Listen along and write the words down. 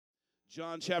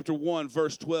John chapter 1,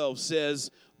 verse 12 says,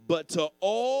 "But to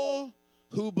all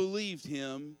who believed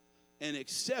him and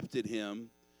accepted him,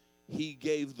 he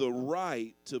gave the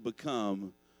right to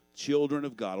become children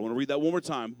of God." I want to read that one more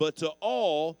time. "But to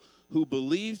all who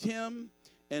believed him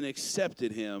and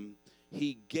accepted him,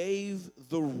 he gave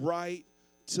the right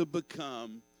to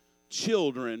become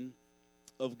children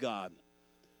of God."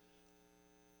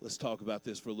 Let's talk about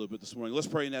this for a little bit this morning. Let's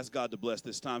pray and ask God to bless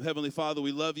this time. Heavenly Father,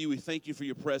 we love you. We thank you for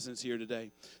your presence here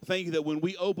today. Thank you that when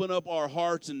we open up our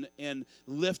hearts and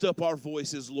lift up our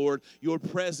voices, Lord, your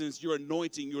presence, your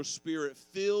anointing, your spirit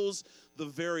fills the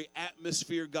very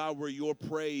atmosphere, God, where your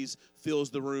praise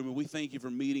fills the room. And we thank you for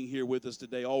meeting here with us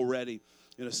today already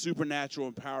in a supernatural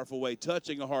and powerful way,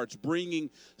 touching our hearts, bringing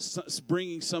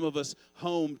some of us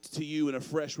home to you in a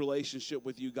fresh relationship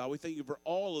with you, God. We thank you for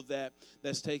all of that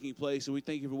that's taking place, and we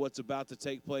thank you for what's about to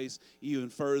take place even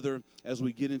further as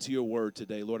we get into your word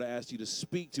today. Lord, I ask you to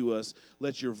speak to us.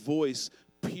 Let your voice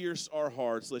pierce our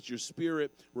hearts. Let your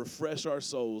spirit refresh our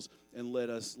souls, and let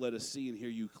us see and hear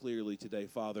you clearly today,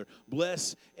 Father.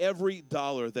 Bless every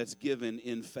dollar that's given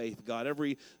in faith, God.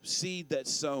 Every seed that's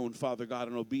sown, Father God,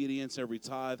 in obedience, every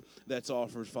tithe that's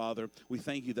offered, Father. We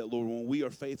thank you that, Lord, when we are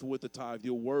faithful with the tithe,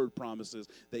 your word promises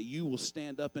that you will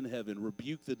stand up in heaven,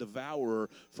 rebuke the devourer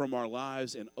from our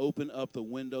lives, and open up the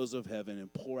windows of heaven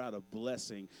and pour out a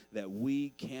blessing that we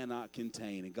cannot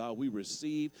contain. And God, we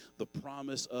receive the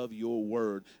promise of your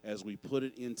word as we put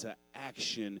it into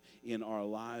action in our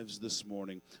lives this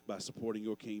morning by supporting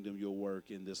your kingdom, your work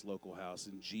in this local house.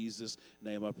 In Jesus'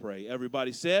 name I pray.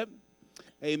 Everybody said,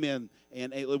 amen.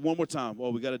 And one more time. Oh,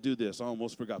 we got to do this. I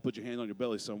almost forgot. Put your hand on your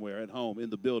belly somewhere at home,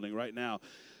 in the building right now,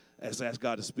 as I ask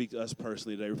God to speak to us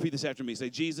personally today. Repeat this after me.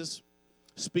 Say, Jesus,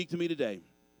 speak to me today.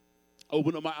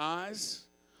 Open up my eyes.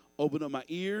 Open up my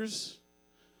ears.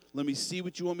 Let me see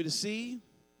what you want me to see.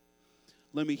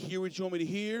 Let me hear what you want me to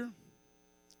hear,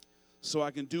 so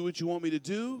I can do what you want me to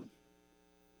do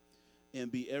and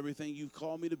be everything you've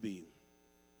called me to be.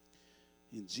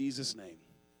 In Jesus' name,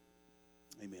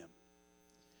 amen.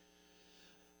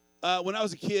 When I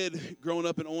was a kid growing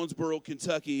up in Owensboro,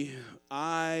 Kentucky,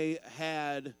 I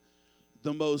had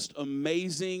the most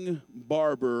amazing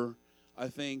barber, I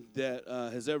think, that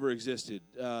has ever existed.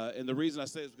 And the reason I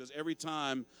say it is because every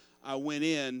time I went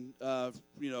in,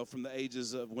 from the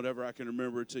ages of whatever I can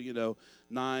remember to,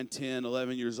 9, 10,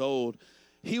 11 years old,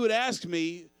 he would ask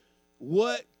me,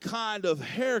 "What kind of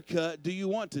haircut do you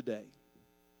want today?"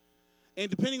 And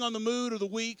depending on the mood of the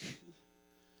week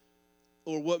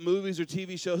or what movies or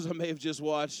TV shows I may have just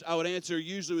watched, I would answer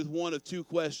usually with one of two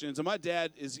questions. And my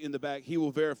dad is in the back. He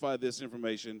will verify this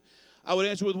information. I would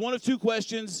answer with one of two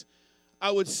questions. I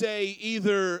would say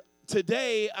either,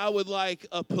 "Today I would like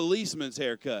a policeman's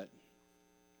haircut."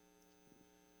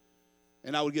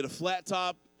 And I would get a flat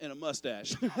top and a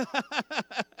mustache.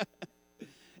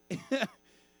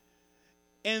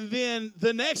 And then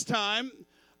the next time,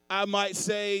 I might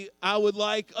say, "I would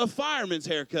like a fireman's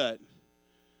haircut."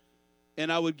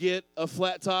 And I would get a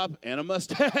flat top and a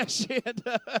mustache. And,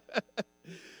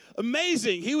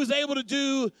 amazing. He was able to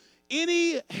do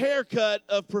any haircut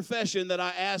of profession that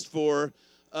I asked for,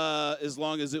 as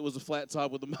long as it was a flat top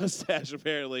with a mustache,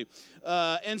 apparently.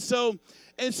 But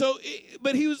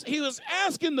he was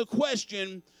asking the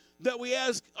question that we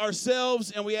ask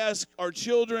ourselves and we ask our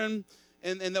children,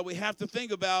 and that we have to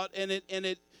think about, and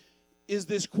it is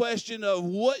this question of,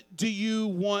 what do you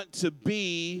want to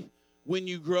be when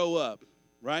you grow up,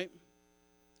 right?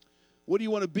 What do you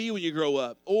want to be when you grow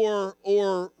up?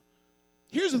 Or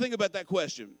here's the thing about that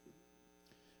question.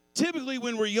 Typically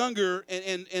when we're younger,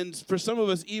 and for some of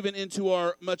us even into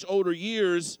our much older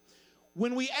years,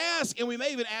 when we ask, and we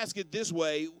may even ask it this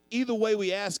way, either way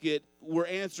we ask it, we're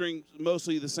answering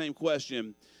mostly the same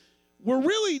question. We're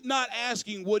really not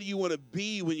asking, what do you want to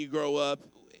be when you grow up?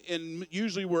 And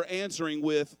usually we're answering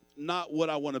with not what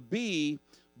I want to be,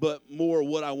 but more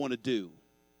what I want to do.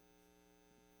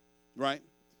 Right?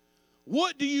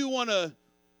 What do you want to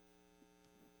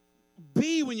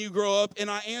be when you grow up?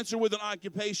 And I answer with an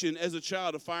occupation. As a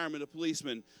child, a fireman, a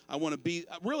policeman. I want to be,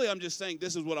 really I'm just saying,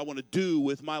 this is what I want to do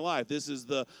with my life. This is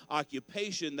the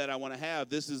occupation that I want to have.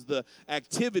 This is the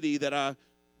activity that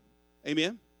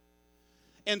amen?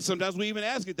 And sometimes we even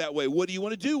ask it that way. What do you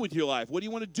want to do with your life? What do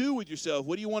you want to do with yourself?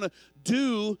 What do you want to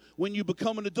do when you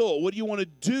become an adult? What do you want to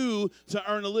do to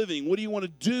earn a living? What do you want to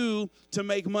do to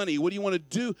make money? What do you want to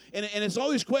do? And it's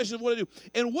always questions of what to do.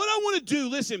 And what I want to do,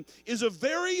 listen, is a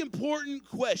very important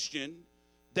question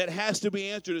that has to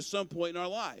be answered at some point in our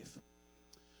life.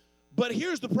 But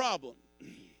here's the problem.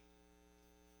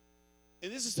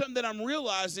 And this is something that I'm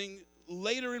realizing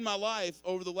later in my life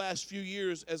over the last few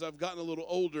years as I've gotten a little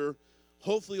older.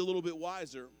 hopefully a little bit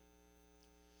wiser,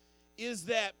 is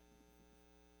that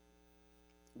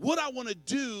what I want to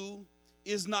do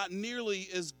is not nearly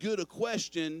as good a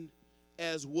question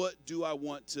as what do I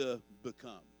want to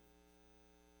become.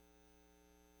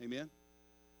 Amen?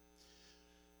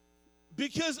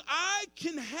 Because I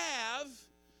can have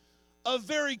a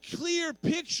very clear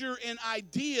picture and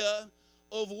idea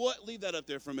of what, leave that up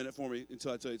there for a minute for me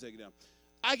until I tell you to take it down.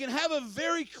 I can have a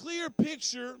very clear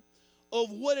picture of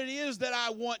what it is that I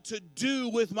want to do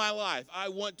with my life. I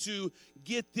want to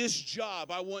get this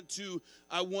job. I want to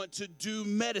do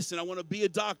medicine. I want to be a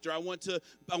doctor. I want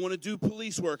to do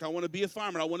police work. I want to be a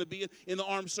fireman. I want to be in the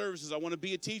armed services. I want to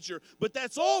be a teacher. But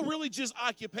that's all really just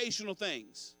occupational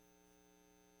things,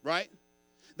 right?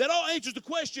 That all answers the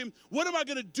question, what am I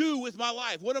going to do with my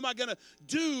life? What am I going to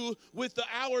do with the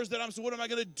hours that what am I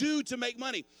going to do to make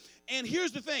money? And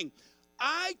here's the thing.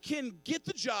 I can get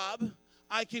the job.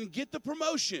 I can get the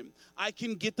promotion. I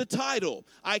can get the title.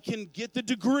 I can get the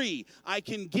degree. I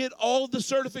can get all the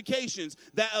certifications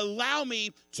that allow me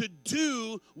to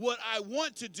do what I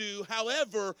want to do.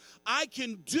 However, I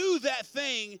can do that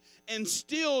thing and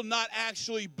still not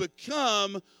actually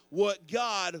become what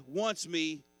God wants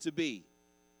me to be.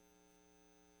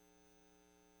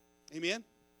 Amen?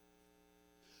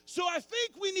 So I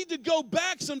think we need to go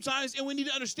back sometimes and we need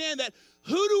to understand that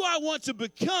who do I want to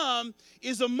become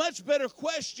is a much better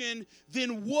question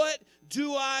than what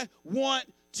do I want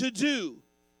to do.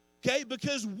 Okay?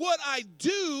 Because what I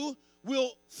do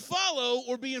will follow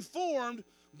or be informed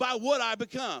by what I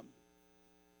become.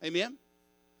 Amen?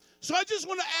 So I just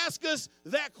want to ask us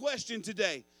that question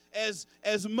today. As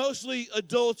mostly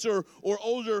adults or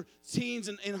older teens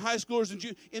and high schoolers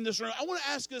in this room, I want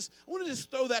to just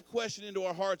throw that question into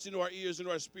our hearts, into our ears,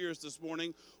 into our spirits this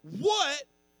morning. What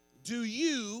do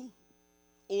you,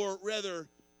 or rather,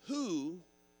 who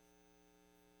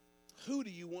do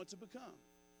you want to become?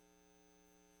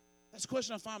 That's a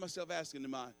question I find myself asking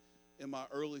in my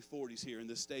early 40s here in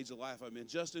this stage of life I'm in.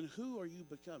 Justin, who are you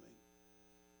becoming?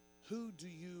 Who do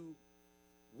you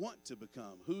want to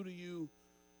become? Who do you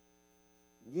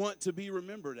want to be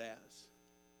remembered as?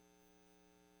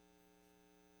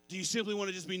 Do you simply want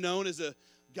to just be known as a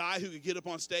guy who could get up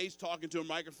on stage talking to a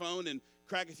microphone and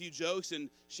crack a few jokes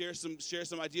and share some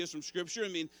ideas from Scripture? I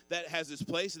mean, that has its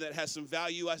place and that has some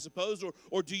value, I suppose.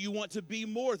 Or do you want to be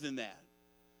more than that?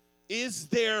 Is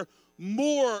there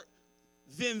more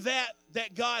than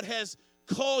that God has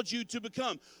called you to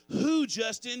become? Who,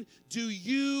 Justin, do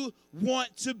you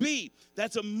want to be?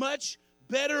 That's a much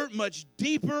better, much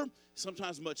deeper,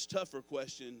 sometimes much tougher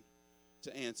question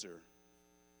to answer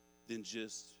than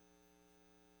just,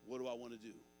 what do I want to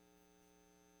do?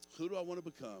 Who do I want to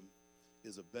become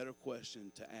is a better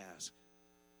question to ask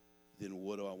than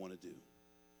what do I want to do?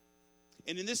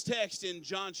 And in this text in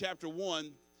John chapter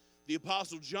 1, the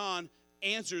Apostle John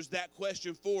answers that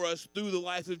question for us through the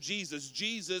life of Jesus.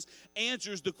 Jesus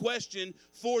answers the question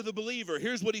for the believer.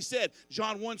 Here's what he said.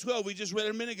 John 1:12, we just read it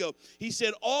a minute ago. He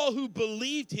said, all who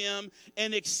believed him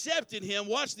and accepted him,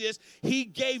 watch this, he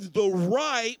gave the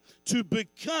right to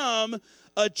become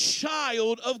a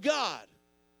child of God.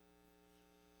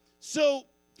 So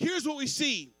here's what we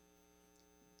see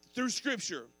through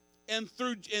Scripture and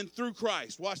through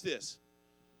Christ. Watch this.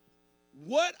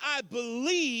 What I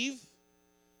believe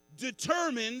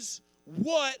determines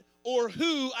what or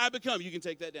who I become. You can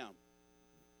take that down.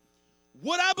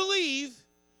 What I believe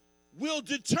will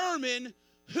determine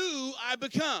who I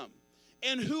become.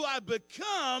 And who I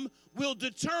become will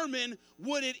determine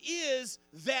what it is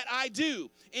that I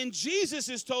do. And Jesus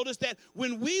has told us that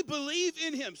when we believe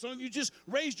in him, some of you just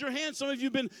raised your hand, some of you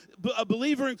have been a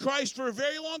believer in Christ for a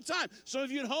very long time. Some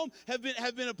of you at home have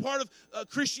been a part of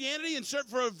Christianity and served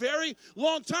for a very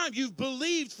long time. You've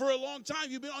believed for a long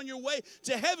time. You've been on your way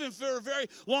to heaven for a very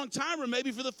long time, or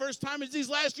maybe for the first time in these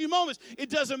last few moments. It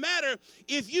doesn't matter.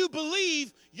 If you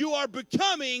believe, you are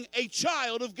becoming a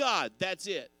child of God. That's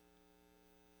it.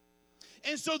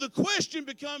 And so the question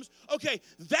becomes, okay,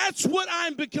 that's what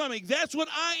I'm becoming. That's what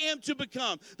I am to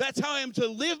become. That's how I am to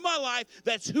live my life.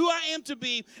 That's who I am to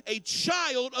be, a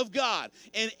child of God.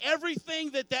 And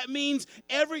everything that means,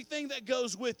 everything that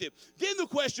goes with it. Then the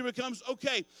question becomes,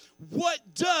 okay, what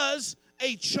does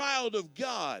a child of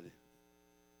God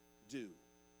do?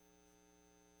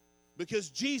 Because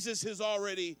Jesus has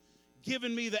already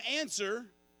given me the answer,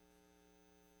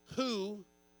 who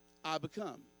I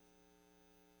become.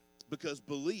 Because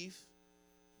belief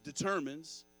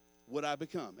determines what I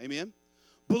become. Amen?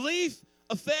 Belief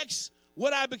affects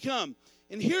what I become.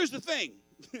 And here's the thing.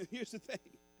 Here's the thing.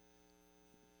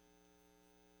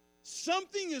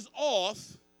 Something is off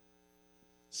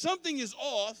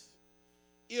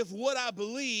if what I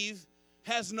believe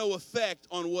has no effect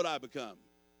on what I become?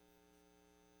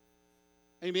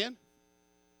 Amen?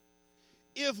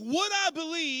 If what I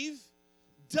believe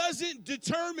doesn't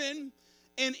determine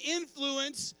and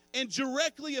influence and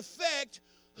directly affect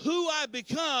who I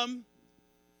become,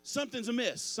 something's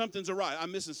amiss. Something's awry.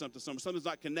 I'm missing something. Something's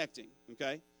not connecting,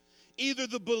 okay? Either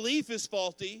the belief is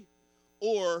faulty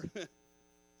or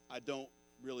I don't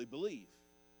really believe.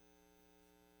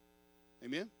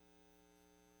 Amen?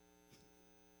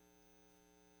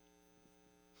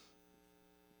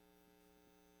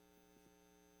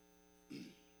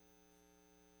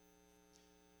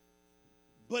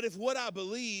 But if what I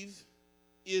believe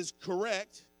is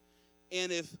correct,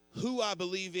 and if who I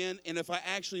believe in, and if I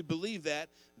actually believe that,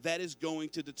 that is going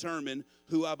to determine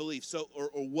who I believe, so or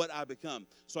what I become.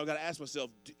 So I've got to ask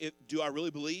myself, do I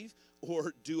really believe,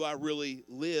 or do I really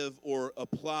live or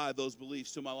apply those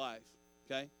beliefs to my life?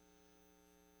 Okay?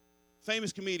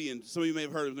 Famous comedian, some of you may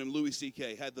have heard of him, Louis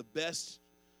C.K., had the best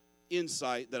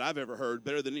insight that I've ever heard,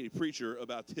 better than any preacher,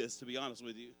 about this, to be honest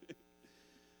with you.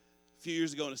 A few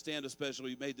years ago in a stand-up special,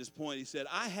 he made this point. He said,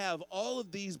 I have all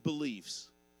of these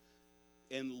beliefs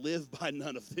and live by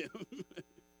none of them.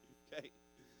 Okay?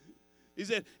 He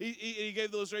said, he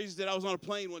gave the illustration. He said, I was on a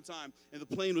plane one time, and the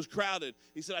plane was crowded.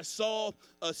 He said, I saw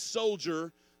a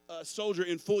soldier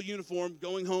in full uniform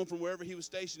going home from wherever he was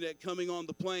stationed at, coming on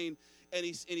the plane, and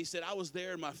he said, I was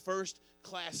there in my first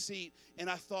class seat, and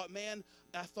I thought, man,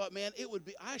 it would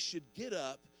be, I should get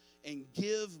up and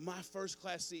give my first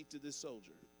class seat to this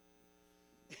soldier.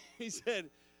 He said,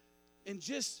 and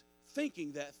just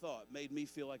thinking that thought made me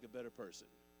feel like a better person.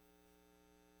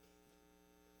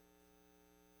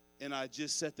 And I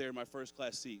just sat there in my first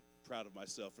class seat, proud of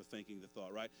myself for thinking the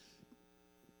thought, right?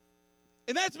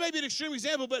 And that's maybe an extreme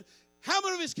example, but how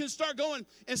many of us can start going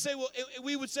and say, well,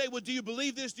 we would say, well, do you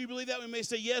believe this? Do you believe that? We may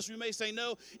say yes, we may say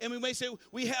no, and we may say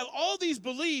we have all these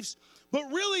beliefs, but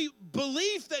really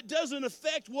belief that doesn't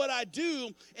affect what I do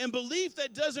and belief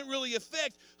that doesn't really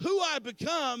affect who I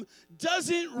become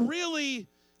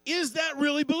is that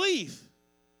really belief?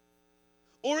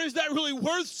 Or is that really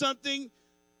worth something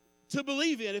to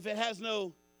believe in if it has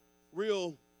no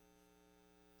real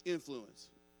influence?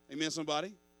 Amen,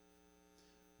 somebody?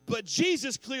 But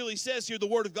Jesus clearly says here, the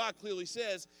Word of God clearly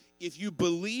says, if you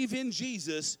believe in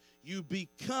Jesus, you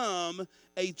become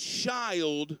a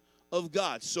child of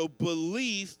God. So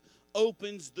belief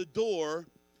opens the door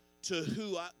to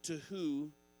who I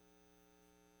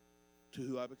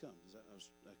become.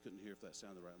 I couldn't hear if that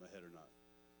sounded right in my head or not.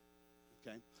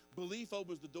 Okay? Belief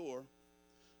opens the door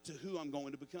to who I'm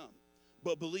going to become.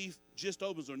 But belief just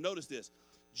opens, or notice this,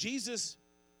 Jesus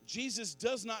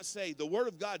does not say, the Word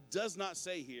of God does not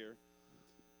say here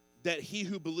that he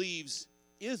who believes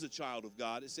is a child of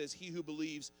God. It says he who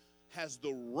believes has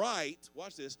the right,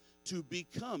 watch this, to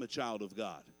become a child of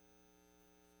God.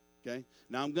 Okay?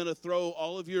 Now I'm going to throw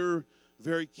all of your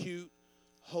very cute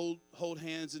hold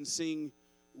hands and sing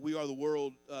We Are the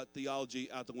World theology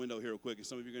out the window here real quick, and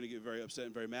some of you are going to get very upset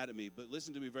and very mad at me. But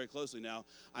listen to me very closely now.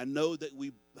 I know that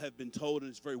we have been told, and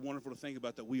it's very wonderful to think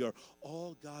about, that we are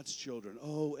all God's children.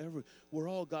 We're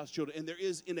all God's children. And there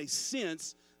is, there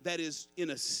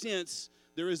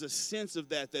is a sense of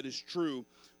that is true.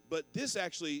 But this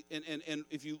actually, and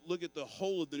if you look at the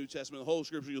whole of the New Testament, the whole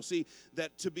Scripture, you'll see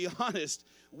that, to be honest,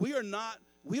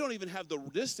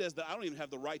 this says that I don't even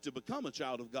have the right to become a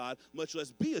child of God, much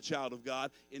less be a child of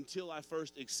God, until I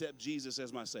first accept Jesus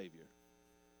as my Savior.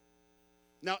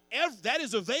 Now, that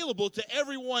is available to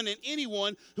everyone and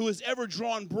anyone who has ever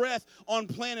drawn breath on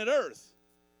planet Earth.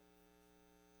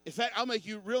 In fact, I'll make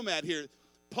you real mad here.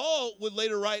 Paul would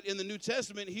later write in the New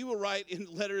Testament, he will write in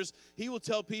letters, he will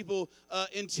tell people,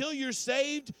 until you're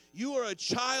saved, you are a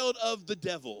child of the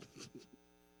devil.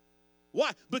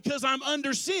 Why? Because I'm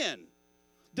under sin.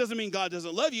 Doesn't mean God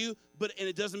doesn't love you, and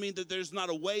it doesn't mean that there's not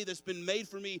a way that's been made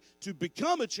for me to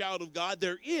become a child of God.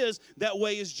 There is. That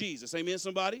way is Jesus. Amen,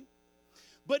 somebody?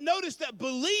 But notice that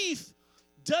belief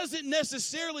doesn't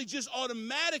necessarily just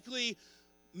automatically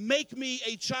make me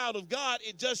a child of God.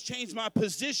 It does change my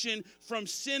position from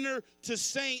sinner to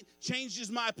saint, changes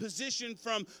my position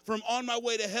from on my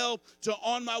way to hell to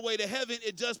on my way to heaven.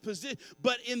 It does position,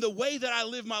 but in the way that I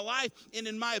live my life and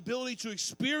in my ability to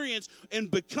experience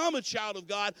and become a child of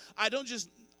God, I don't just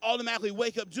automatically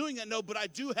wake up doing that. No, but I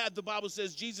do have, the Bible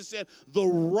says, Jesus said, the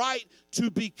right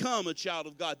to become a child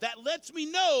of God. That lets me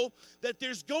know that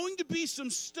there's going to be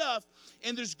some stuff,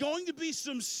 and there's going to be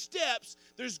some steps,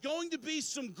 there's going to be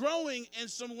some growing and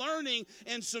some learning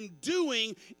and some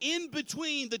doing in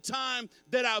between the time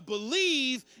that I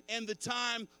believe and the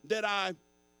time that I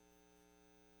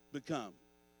become.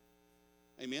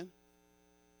 Amen?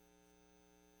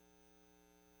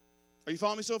 Are you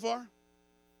following me so far?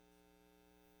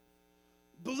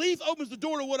 Belief opens the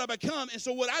door to what I become, and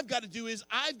so what I've got to do is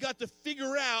I've got to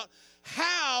figure out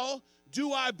how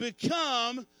do I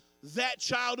become that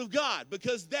child of God,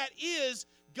 because that is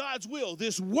God's will.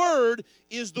 This word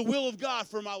is the will of God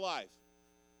for my life.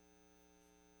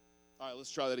 All right,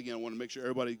 let's try that again. I want to make sure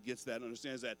everybody gets that and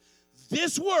understands that.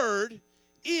 This word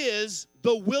is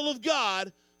the will of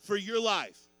God for your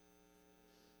life.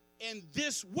 And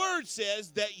this word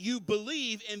says that you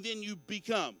believe and then you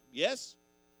become. Yes?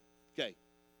 Okay.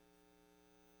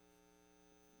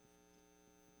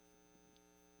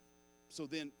 So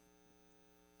then,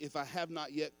 if I have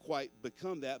not yet quite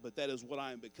become that, but that is what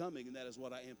I am becoming and that is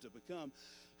what I am to become,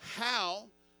 how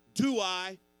do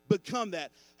I become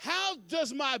that? How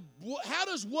does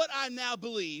what I now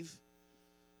believe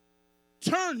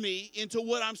turn me into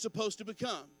what I'm supposed to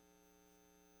become?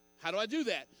 How do I do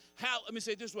that? Let me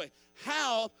say it this way.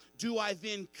 How do I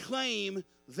then claim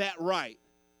that right?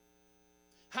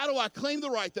 How do I claim the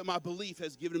right that my belief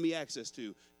has given me access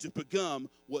to become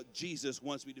what Jesus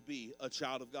wants me to be, a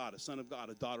child of God, a son of God,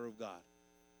 a daughter of God?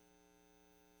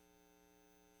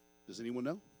 Does anyone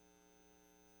know?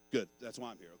 Good. That's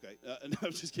why I'm here, okay? No,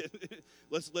 I'm just kidding.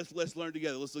 Let's learn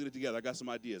together. Let's look at it together. I got some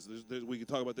ideas. We can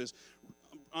talk about this.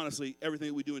 Honestly, everything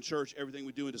that we do in church, everything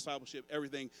we do in discipleship,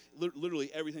 literally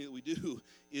everything that we do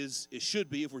it should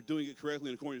be, if we're doing it correctly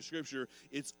and according to Scripture,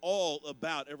 it's all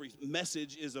about, every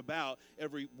message is about,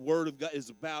 every word of God is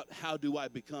about, how do I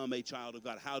become a child of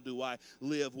God? How do I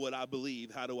live what I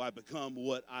believe? How do I become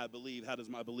what I believe? How does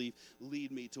my belief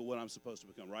lead me to what I'm supposed to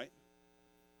become, right?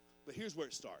 But here's where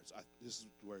it starts. This is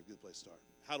where a good place to start.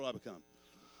 How do I become?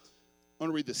 I want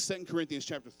to read this, 2 Corinthians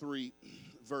chapter 3,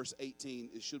 verse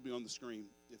 18. It should be on the screen.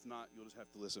 If not, you'll just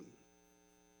have to listen.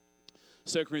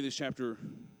 2 Corinthians chapter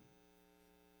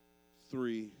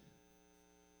 3.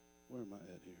 Where am I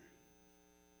at here?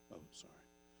 Oh, sorry.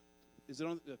 Is it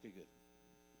on? Okay, good. It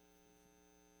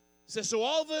says, so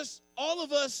all of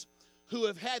us who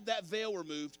have had that veil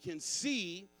removed can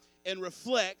see and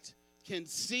reflect, can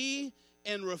see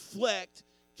and reflect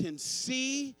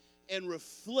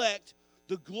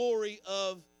the glory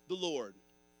of the Lord.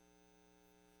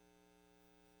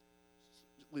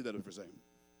 Leave that up for a second.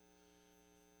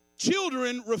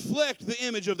 Children reflect the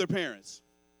image of their parents.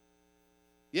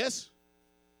 Yes?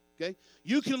 Okay?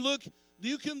 If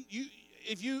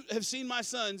you have seen my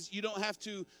sons, you don't have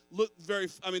to look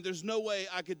there's no way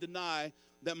I could deny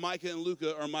that Micah and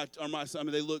Luca are my sons. I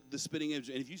mean, they look the spitting image.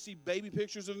 And if you see baby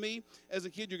pictures of me as a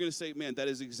kid, you're going to say, man, that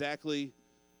is exactly,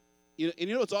 and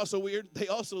you know what's also weird?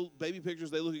 Baby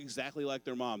pictures, they look exactly like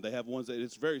their mom. They have ones that,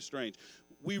 it's very strange.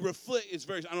 I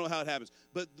don't know how it happens,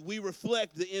 but we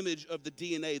reflect the image of the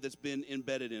DNA that's been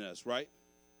embedded in us, right?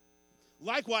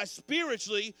 Likewise,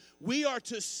 spiritually, we are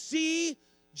to see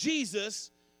Jesus,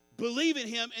 believe in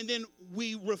him, and then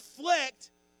we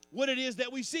reflect what it is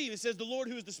that we see. And it says the Lord,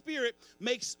 who is the Spirit,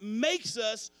 makes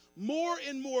us more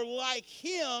and more like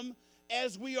him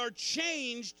as we are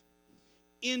changed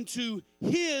into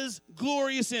his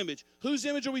glorious image. Whose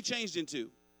image are we changed into?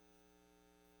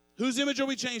 Whose image are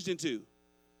we changed into?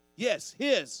 Yes,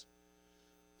 his.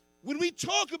 When we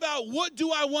talk about what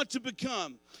do I want to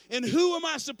become and who am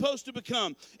I supposed to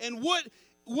become and what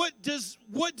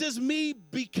does me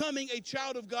becoming a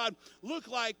child of God look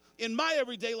like in my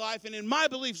everyday life and in my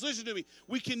beliefs? Listen to me.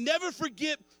 We can never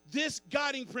forget this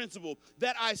guiding principle,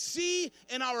 that I see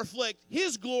and I reflect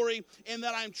his glory and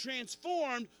that I'm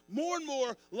transformed more and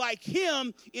more like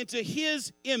him into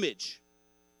his image.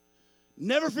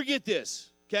 Never forget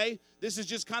this, okay? This is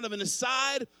just kind of an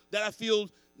aside that I feel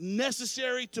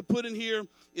necessary to put in here.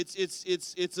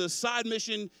 It's a side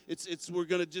mission. We're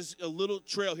gonna just a little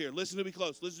trail here. Listen to me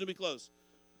close.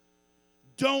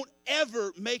 Don't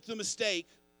ever make the mistake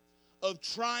of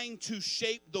trying to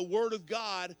shape the Word of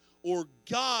God or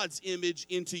God's image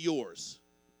into yours.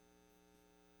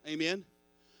 Amen.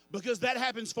 Because that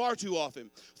happens far too often.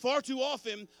 Far too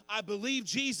often, I believe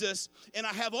Jesus, and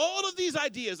I have all of these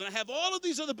ideas, and I have all of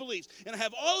these other beliefs, and I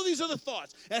have all of these other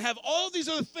thoughts, and I have all of these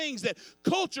other things that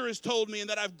culture has told me, and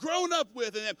that I've grown up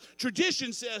with, and that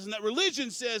tradition says, and that religion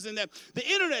says, and that the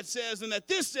internet says, and that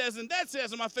this says, and that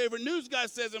says, and my favorite news guy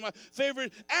says, and my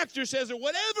favorite actor says, or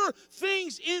whatever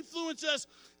things influence us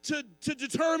to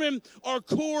determine our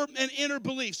core and inner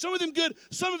beliefs. Some of them good,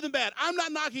 some of them bad. I'm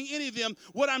not knocking any of them.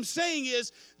 What I'm saying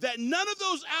is that none of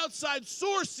those outside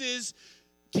sources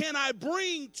can I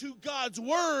bring to God's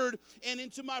word and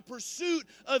into my pursuit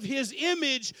of his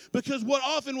image, because what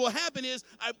often will happen is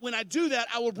when I do that,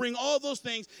 I will bring all those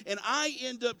things and I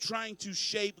end up trying to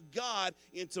shape God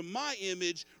into my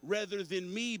image rather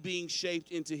than me being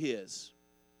shaped into his.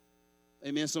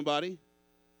 Amen, somebody?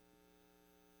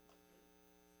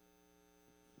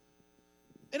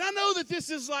 And I know that this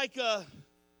is like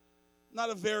not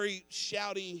a very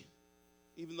shouty,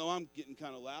 even though I'm getting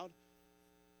kind of loud.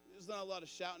 There's not a lot of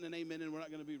shouting and amen, and we're not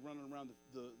going to be running around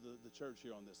the church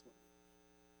here on this one.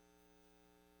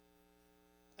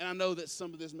 And I know that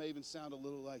some of this may even sound a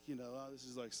little like, this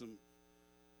is like some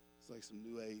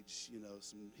new age,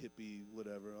 some hippie,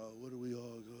 whatever. Oh, what do we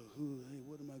all go? Hey,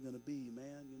 what am I going to be,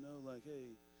 man?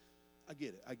 Hey, I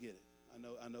get it. I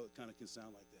know it kind of can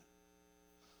sound like that.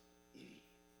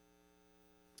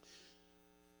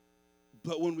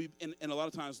 But when we, and a lot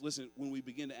of times, listen, when we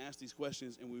begin to ask these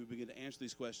questions and when we begin to answer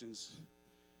these questions,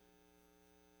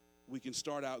 we can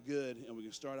start out good and we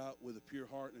can start out with a pure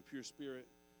heart and a pure spirit.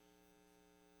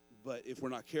 But if we're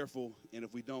not careful and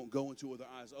if we don't go into it with our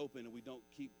eyes open and we don't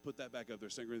put that back up there,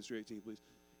 2 Corinthians 3:18, please.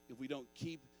 If we don't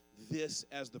keep this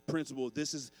as the principle,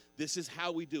 this is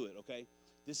how we do it, okay?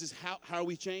 This is how are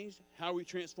we changed, how are we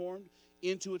transformed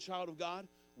into a child of God?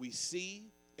 We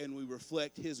see and we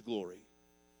reflect his glory.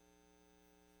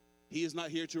 He is not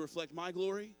here to reflect my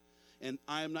glory, and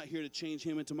I am not here to change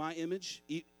him into my image.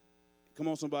 Come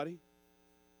on, somebody.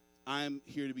 I am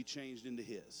here to be changed into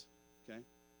his, okay?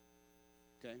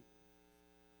 Okay?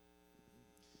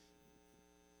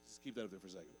 Just keep that up there for a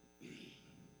second.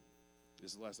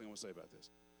 This is the last thing I want to say about this.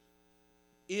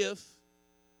 If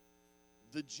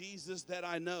the Jesus that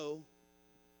I know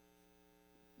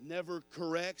never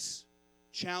corrects,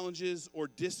 challenges, or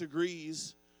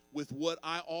disagrees with what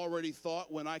I already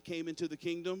thought when I came into the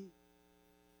kingdom,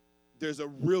 there's a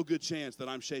real good chance that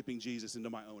I'm shaping Jesus into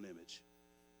my own image.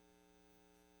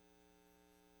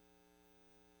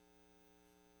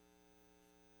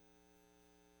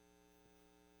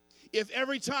 If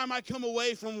every time I come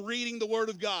away from reading the Word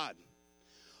of God,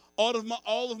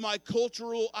 all of my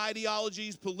cultural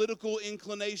ideologies, political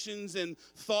inclinations, and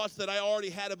thoughts that I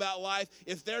already had about life,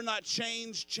 if they're not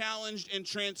changed, challenged, and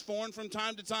transformed from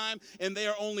time to time, and they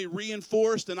are only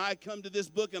reinforced, and I come to this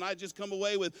book and I just come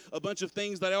away with a bunch of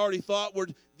things that I already thought were,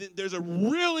 there's a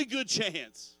really good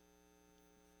chance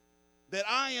that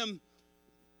I am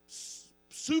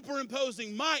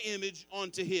superimposing my image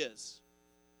onto his.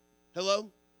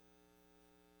 Hello?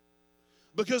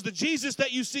 Because the Jesus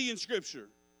that you see in Scripture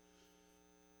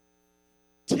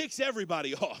ticks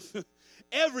everybody off.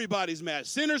 Everybody's mad.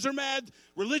 Sinners are mad.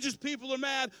 Religious people are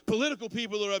mad. Political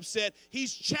people are upset.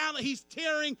 He's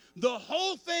tearing the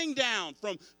whole thing down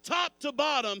from top to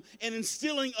bottom and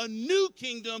instilling a new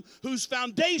kingdom whose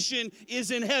foundation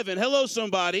is in heaven. Hello,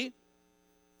 somebody.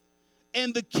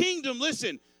 And the kingdom,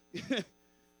 listen,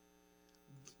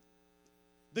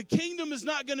 the kingdom is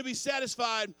not going to be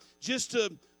satisfied just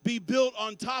to be built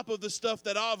on top of the stuff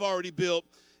that I've already built.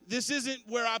 This isn't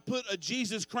where I put a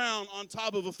Jesus crown on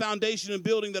top of a foundation and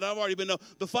building that I've already been. No,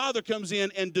 the Father comes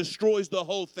in and destroys the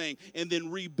whole thing and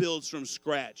then rebuilds from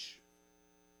scratch.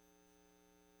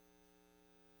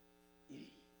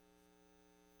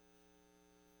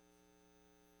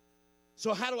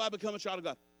 So how do I become a child of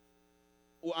God?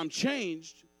 Well, I'm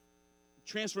changed.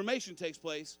 Transformation takes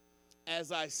place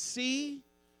as I see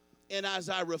and as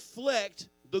I reflect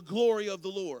the glory of the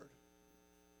Lord.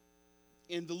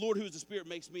 And the Lord who is the Spirit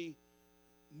makes me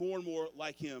more and more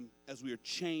like him as we are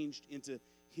changed into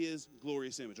his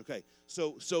glorious image. Okay,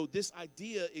 so this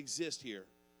idea exists here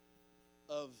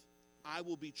of I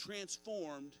will be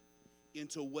transformed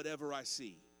into whatever I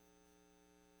see.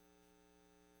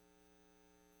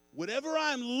 Whatever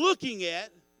I'm looking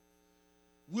at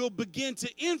will begin to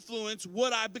influence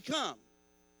what I become.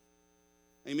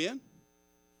 Amen?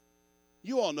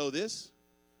 You all know this.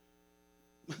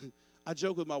 I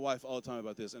joke with my wife all the time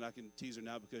about this, and I can tease her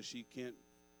now because she can't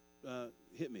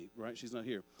hit me, right? She's not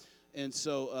here. And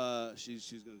so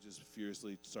she's going to just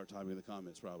furiously start typing in the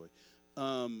comments probably.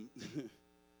 But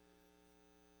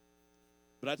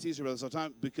I tease her about this all the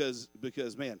time because,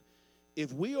 man,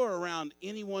 if we are around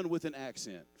anyone with an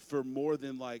accent for more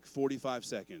than like 45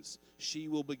 seconds, she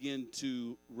will begin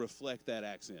to reflect that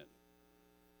accent.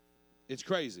 It's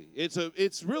crazy.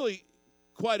 It's really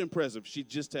quite impressive. She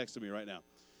just texted me right now.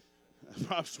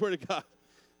 I swear to God.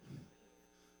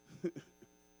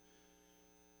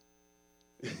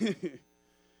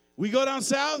 We go down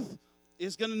south,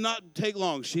 it's going to not take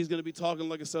long. She's going to be talking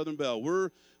like a Southern belle. We're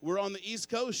on the East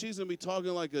Coast, she's going to be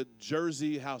talking like a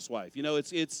Jersey housewife. You know,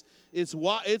 it's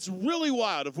really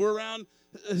wild. If we're around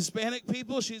Hispanic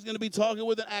people, she's going to be talking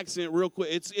with an accent real quick.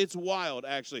 It's wild,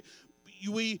 actually.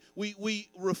 We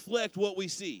reflect what we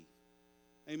see.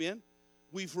 Amen?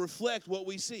 We reflect what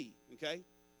we see, okay?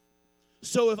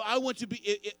 So if I want to be,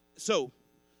 so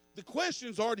the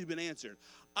question's already been answered.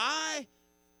 I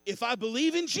If I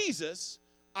believe in Jesus,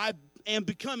 I am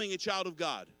becoming a child of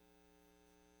God.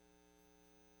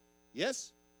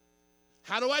 Yes?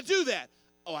 How do I do that?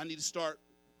 Oh, I need to start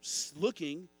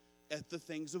looking at the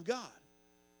things of God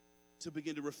to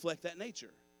begin to reflect that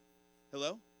nature.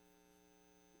 Hello?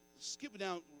 Skip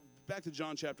down, back to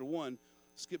John chapter 1.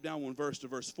 Skip down one verse to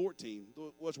verse 14.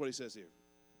 Watch what he says here.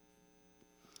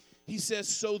 He says,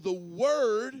 so the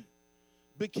Word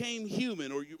became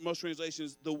human, or most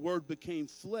translations, the Word became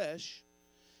flesh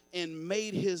and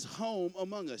made his home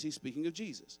among us. He's speaking of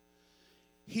Jesus.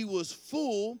 He was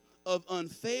full of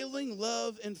unfailing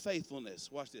love and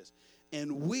faithfulness. Watch this.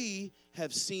 And we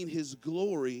have seen his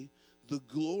glory, the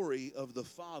glory of the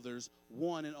Father's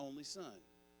one and only Son.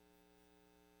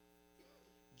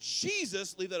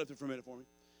 Jesus, leave that up there for a minute for me.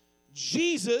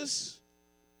 Jesus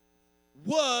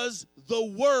was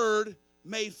the Word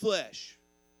made flesh.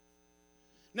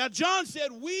 Now, John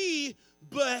said we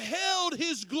beheld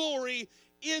his glory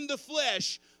in the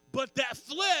flesh, but that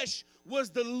flesh was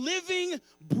the living,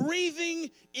 breathing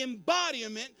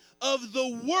embodiment of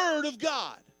the Word of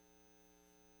God.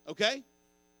 Okay?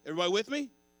 Everybody with me?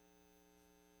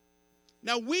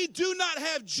 Now, we do not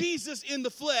have Jesus in the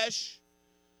flesh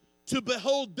to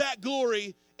behold that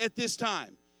glory at this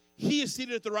time. He is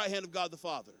seated at the right hand of God the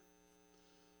Father.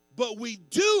 But we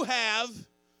do have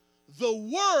the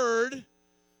Word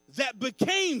that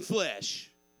became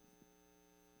flesh.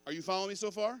 Are you following me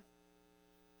so far?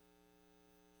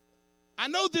 I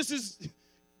know this is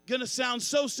going to sound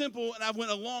so simple, and I've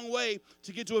went a long way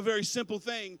to get to a very simple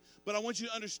thing, but I want you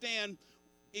to understand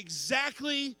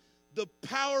exactly the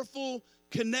powerful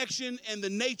connection and the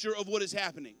nature of what is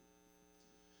happening.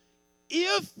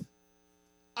 If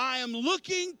I am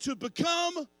looking to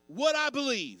become what I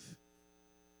believe,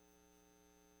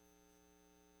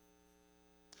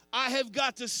 I have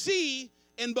got to see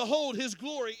and behold his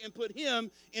glory and put him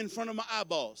in front of my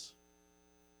eyeballs.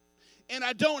 And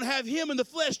I don't have him in the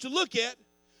flesh to look at.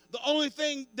 The only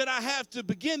thing that I have to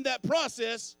begin that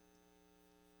process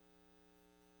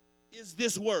is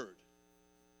this word.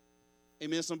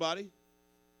 Amen, somebody?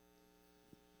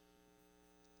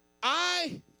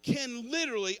 I can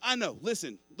literally, I know,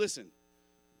 listen.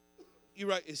 You're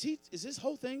right. Is this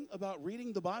whole thing about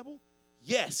reading the Bible?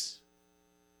 Yes.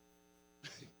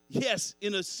 Yes,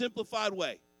 in a simplified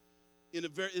way. In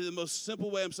the most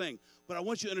simple way I'm saying. But I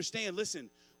want you to understand, listen,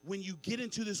 when you get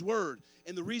into this word,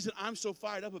 and the reason I'm so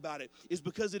fired up about it is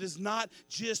because it is not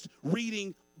just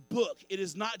reading book. It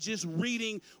is not just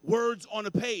reading words on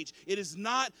a page. It is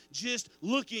not just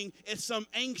looking at some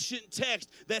ancient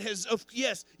text that has,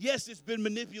 yes, it's been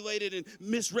manipulated and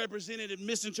misrepresented and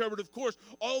misinterpreted. Of course,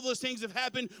 all those things have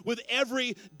happened with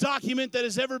every document that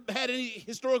has ever had any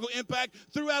historical impact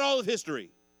throughout all of history.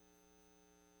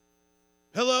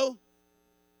 Hello?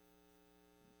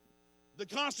 The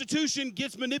Constitution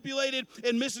gets manipulated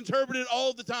and misinterpreted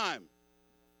all the time.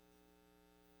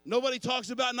 Nobody talks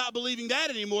about not believing that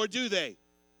anymore, do they? In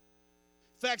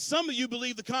fact, some of you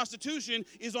believe the Constitution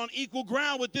is on equal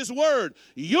ground with this word.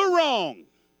 You're wrong.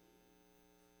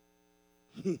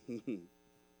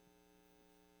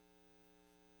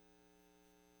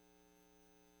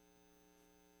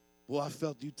 Well, I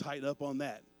felt you tighten up on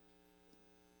that.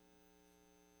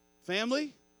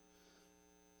 Family?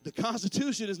 The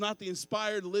Constitution is not the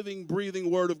inspired, living,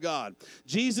 breathing Word of God.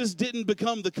 Jesus didn't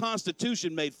become the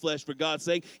Constitution made flesh, for God's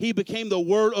sake. He became the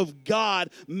Word of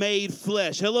God made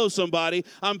flesh. Hello, somebody.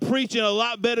 I'm preaching a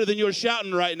lot better than you're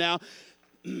shouting right now.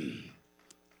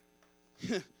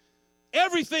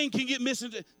 Everything can get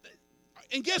misinterpreted.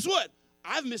 And guess what?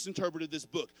 I've misinterpreted this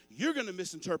book. You're going to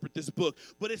misinterpret this book.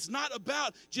 But it's not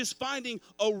about just finding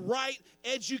a right,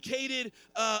 educated,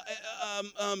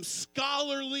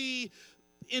 scholarly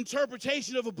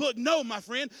interpretation of a book. No, my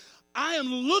friend. I am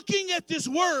looking at this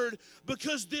word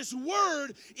because this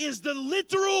word is the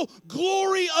literal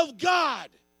glory of God.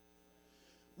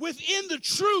 Within the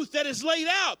truth that is laid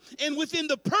out and within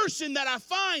the person that I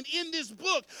find in this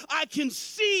book, I can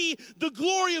see the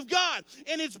glory of God.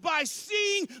 And it's by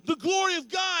seeing the glory of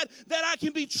God that I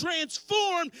can be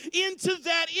transformed into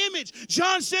that image.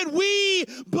 John said, we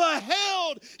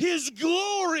beheld his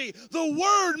glory, the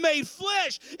Word made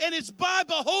flesh. And it's by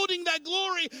beholding that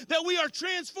glory that we are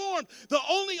transformed. The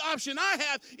only option I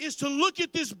have is to look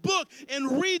at this book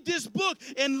and read this book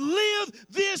and live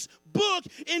this book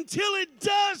until it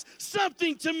does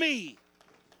something to me.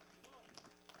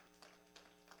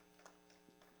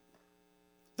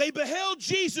 They beheld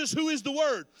Jesus, who is the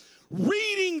Word.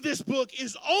 Reading this book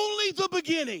is only the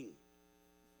beginning.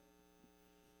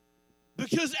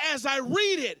 Because as I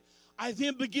read it, I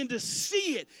then begin to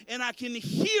see it, and I can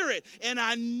hear it, and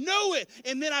I know it,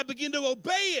 and then I begin to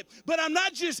obey it. But I'm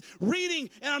not just reading,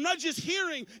 and I'm not just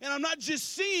hearing, and I'm not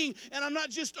just seeing, and I'm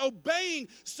not just obeying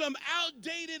some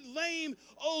outdated, lame,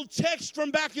 old text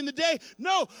from back in the day.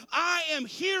 No, I am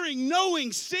hearing,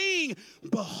 knowing, seeing,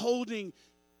 beholding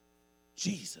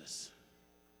Jesus.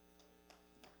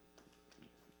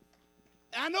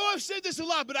 I know I've said this a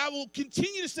lot, but I will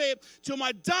continue to say it till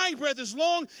my dying breath, as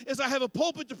long as I have a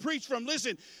pulpit to preach from.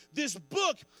 Listen, this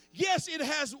book, yes, it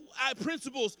has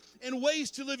principles and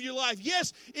ways to live your life.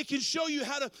 Yes, it can show you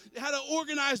how to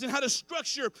organize and how to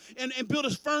structure and build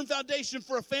a firm foundation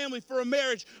for a family, for a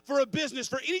marriage, for a business,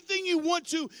 for anything you want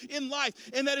to in life.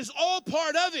 And that is all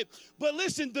part of it. But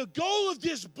listen, the goal of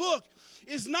this book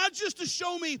is not just to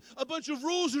show me a bunch of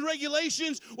rules and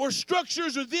regulations or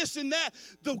structures or this and that.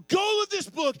 The goal of this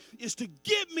book is to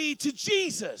get me to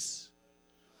Jesus.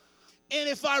 And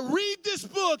if I read this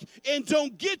book and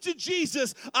don't get to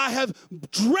Jesus, I have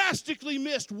drastically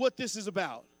missed what this is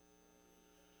about.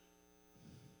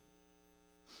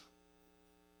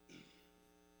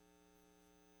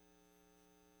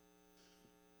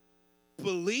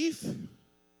 Belief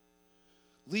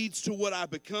leads to what I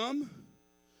become.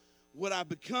 What I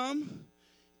become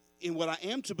and what I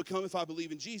am to become, if I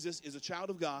believe in Jesus, is a child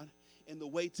of God. And the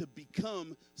way to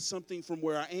become something from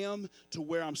where I am to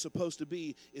where I'm supposed to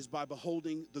be is by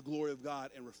beholding the glory of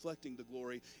God and reflecting the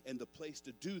glory. And the place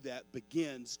to do that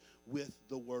begins with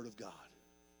the Word of God.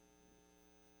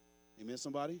 Amen,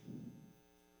 somebody?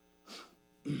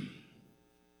 But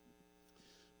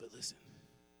listen,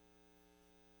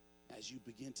 as you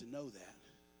begin to know that,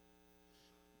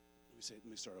 let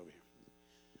me start over here.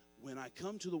 When I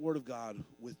come to the Word of God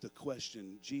with the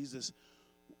question, Jesus,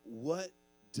 what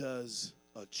does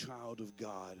a child of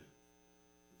God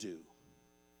do?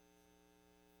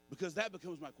 Because that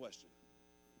becomes my question.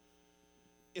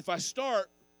 If I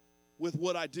start with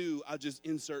what I do, I'll just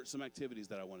insert some activities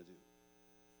that I want to do.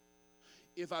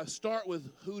 If I start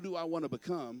with who do I want to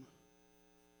become,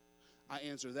 I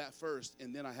answer that first,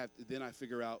 and then I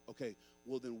figure out, okay,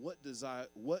 well then what does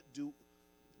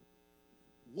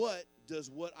what does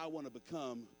what I want to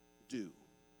become do?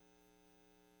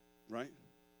 Right?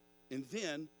 And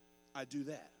then I do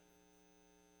that.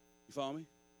 You follow me?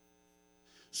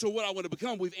 So what I want to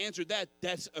become, we've answered that.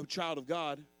 That's a child of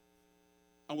God.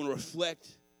 I want to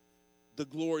reflect the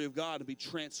glory of God and be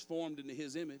transformed into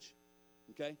His image.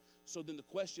 Okay? So then the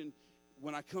question,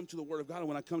 when I come to the Word of God and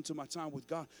when I come to my time with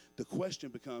God, the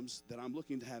question becomes that I'm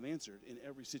looking to have answered in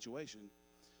every situation.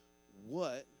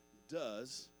 What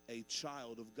does a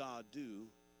child of God do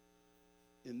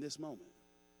in this moment?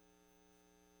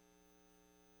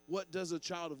 What does a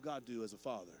child of God do as a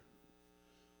father?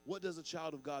 What does a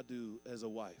child of God do as a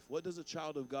wife? What does a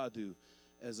child of God do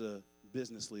as a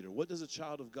business leader? What does a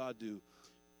child of God do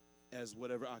as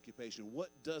whatever occupation? What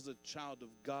does a child of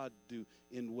God do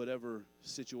in whatever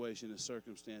situation and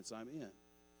circumstance I'm in?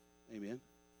 Amen.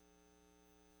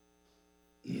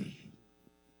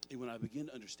 And when I begin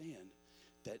to understand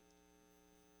that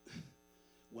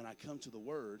when I come to the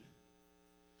Word,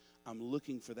 I'm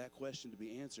looking for that question to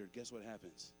be answered, guess what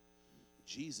happens?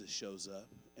 Jesus shows up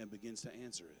and begins to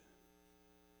answer it.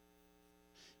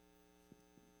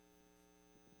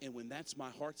 And when that's my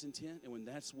heart's intent, and when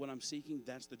that's what I'm seeking,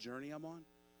 that's the journey I'm on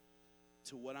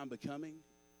to what I'm becoming.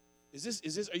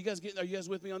 Are you guys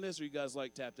with me on this, or are you guys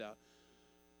like tapped out?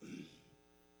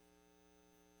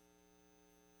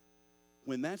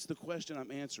 When that's the question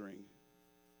I'm answering,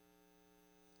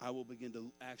 I will begin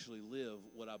to actually live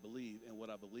what I believe, and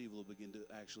what I believe will begin to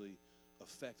actually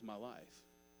affect my life.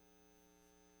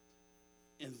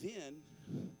 And then,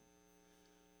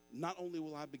 not only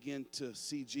will I begin to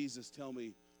see Jesus tell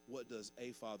me what does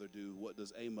a father do, what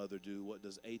does a mother do, what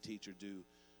does a teacher do,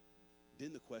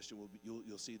 then the question will be,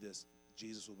 you'll see this,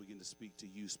 Jesus will begin to speak to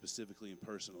you specifically and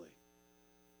personally.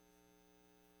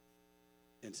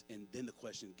 And then the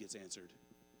question gets answered.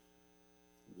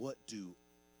 What do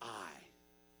I,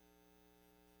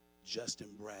 Justin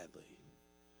Bradley,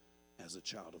 as a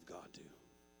child of God, do?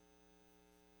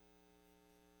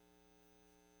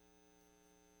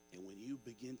 And when you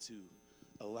begin to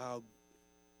allow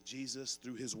Jesus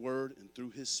through His Word and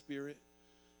through His Spirit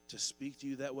to speak to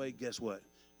you that way, guess what?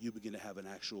 You begin to have an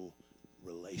actual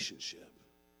relationship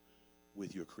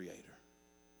with your Creator,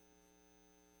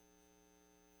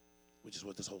 which is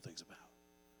what this whole thing's about.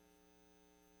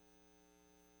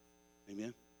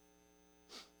 Amen?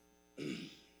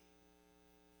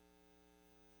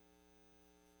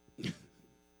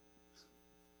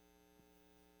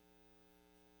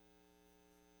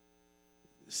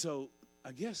 So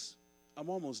I guess I'm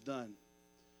almost done.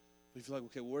 But if you're like,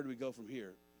 okay, well, where do we go from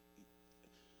here?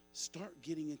 Start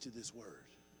getting into this word.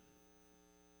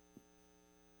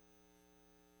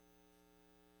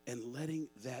 And letting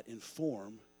that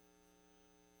inform.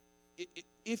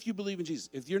 If you believe in Jesus,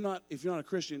 if you're not a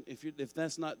Christian, if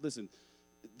that's not, listen,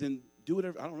 then do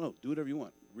whatever, I don't know, do whatever you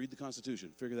want. Read the Constitution,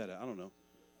 figure that out, I don't know.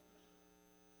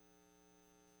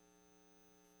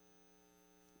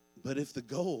 But if the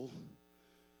goal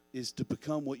is to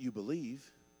become what you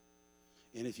believe,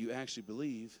 and if you actually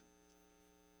believe,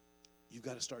 you've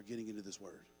got to start getting into this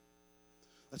word.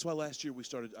 That's why last year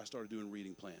I started doing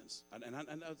reading plans. And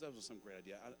that was some great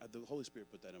idea. The Holy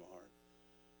Spirit put that in my heart.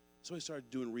 So I started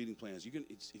doing reading plans.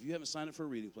 If you haven't signed up for a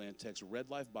reading plan, text Red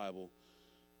Life Bible.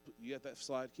 You got that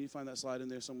slide? Can you find that slide in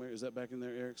there somewhere? Is that back in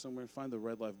there, Eric, somewhere? Find the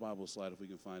Red Life Bible slide if we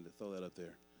can find it. Throw that up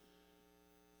there.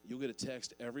 You'll get a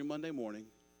text every Monday morning.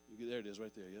 There it is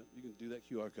right there. Yeah, you can do that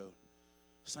QR code.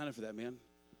 Sign up for that, man.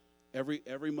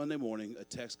 Every Monday morning, a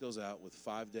text goes out with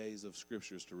 5 days of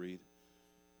scriptures to read,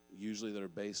 usually that are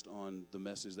based on the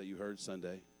message that you heard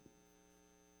Sunday.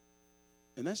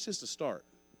 And that's just a start.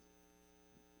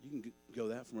 You can go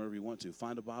that from wherever you want to.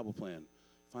 Find a Bible plan.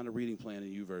 Find a reading plan in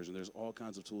YouVersion. There's all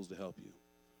kinds of tools to help you.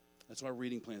 That's why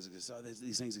reading plans exist.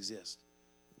 These things exist.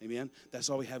 Amen? That's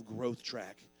why we have Growth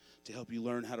Track to help you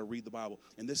learn how to read the Bible.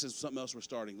 And this is something else we're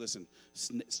starting. Listen,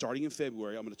 starting in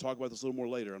February, I'm going to talk about this a little more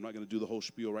later. I'm not going to do the whole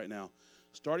spiel right now.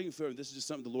 Starting in February, this is just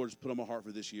something the Lord has put on my heart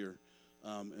for this year.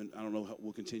 And I don't know how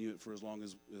we'll continue it for as long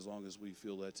as we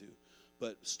feel led to.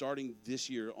 But starting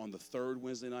this year on the third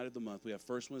Wednesday night of the month, we have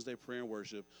First Wednesday prayer and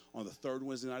worship. On the third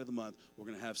Wednesday night of the month, we're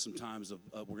going to have some times of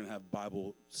we're going to have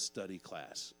Bible study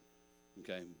class.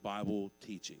 Okay, Bible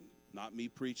teaching, not me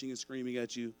preaching and screaming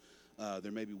at you.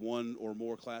 There may be one or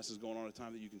more classes going on at a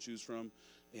time that you can choose from,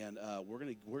 and we're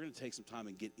gonna take some time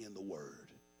and get in the Word.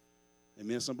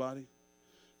 Amen, somebody?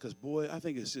 Because boy, I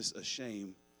think it's just a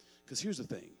shame. Because here's the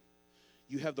thing.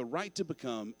 You have the right to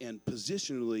become, and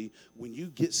positionally, when you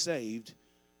get saved,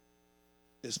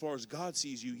 as far as God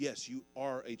sees you, yes, you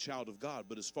are a child of God.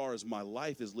 But as far as my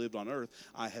life is lived on earth,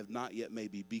 I have not yet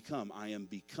maybe become. I am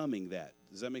becoming that.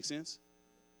 Does that make sense?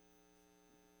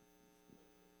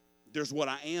 There's what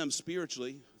I am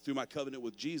spiritually through my covenant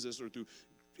with Jesus or through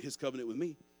his covenant with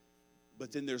me.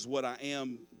 But then there's what I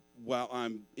am while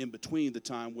I'm in between the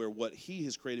time where what he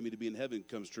has created me to be in heaven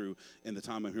comes true and the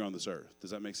time I'm here on this earth.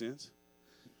 Does that make sense?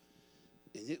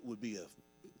 And it would be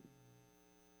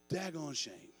a daggone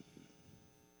shame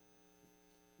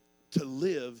to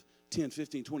live 10,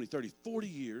 15, 20, 30, 40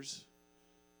 years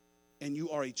and you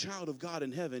are a child of God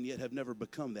in heaven yet have never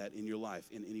become that in your life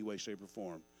in any way, shape, or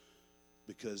form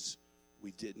because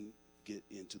we didn't get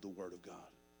into the Word of God.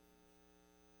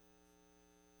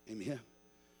 Amen.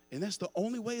 And that's the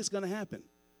only way it's going to happen.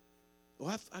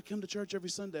 Well, I come to church every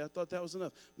Sunday. I thought that was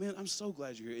enough. Man, I'm so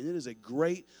glad you're here. And it is a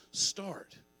great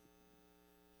start.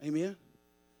 Amen?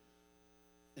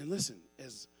 And listen,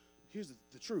 here's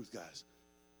the truth, guys.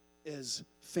 As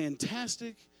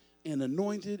fantastic and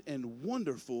anointed and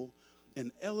wonderful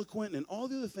and eloquent and all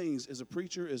the other things as a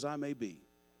preacher as I may be,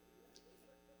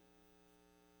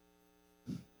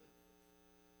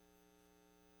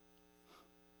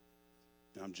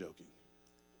 I'm joking.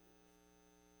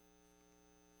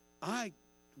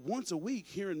 Once a week,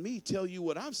 hearing me tell you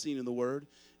what I've seen in the Word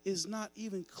is not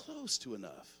even close to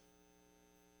enough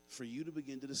for you to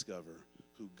begin to discover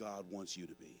who God wants you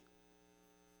to be.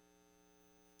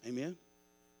 Amen?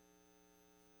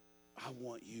 I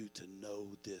want you to know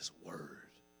this Word.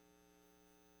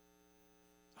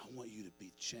 I want you to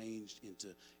be changed into,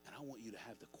 and I want you to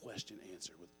have the question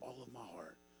answered with all of my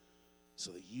heart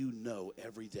so that you know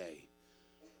every day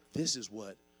this is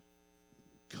what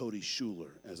Cody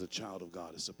Schuler as a child of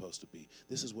God is supposed to be.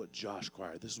 This is what Josh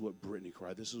cried. This is what Brittany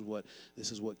cried. This is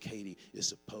what Katie is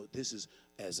supposed. This is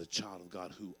as a child of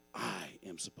God who I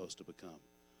am supposed to become.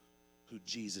 Who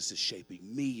Jesus is shaping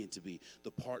me into be,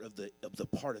 the part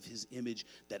of his image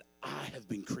that I have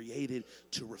been created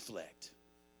to reflect.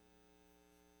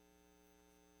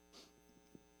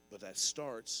 But that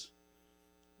starts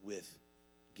with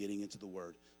getting into the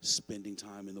Word, spending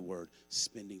time in the Word,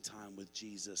 spending time with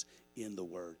Jesus in the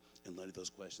Word, and letting those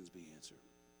questions be answered.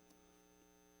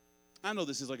 I know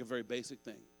this is like a very basic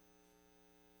thing.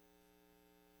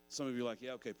 Some of you are like,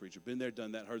 yeah, okay, preacher, been there,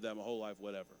 done that, heard that my whole life,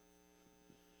 whatever.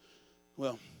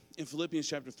 Well, in Philippians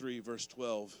chapter 3, verse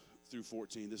 12 through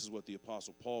 14, this is what the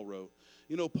Apostle Paul wrote.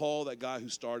 You know Paul, that guy who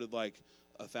started like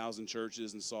 1,000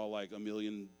 churches and saw like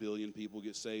 1,000,000,000,000 people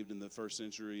get saved in the first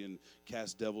century and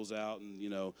cast devils out. And,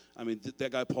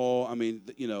 that guy Paul,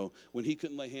 when he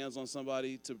couldn't lay hands on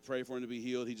somebody to pray for him to be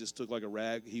healed, he just took like a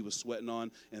rag he was sweating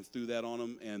on and threw that on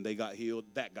them and they got healed.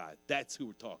 That guy, that's who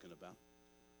we're talking about.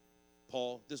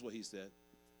 Paul, this is what he said.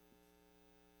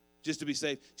 Just to be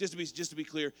safe, just to be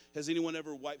clear, has anyone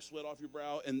ever wiped sweat off your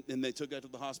brow and they took that to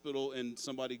the hospital and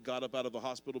somebody got up out of the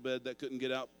hospital bed that couldn't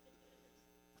get out?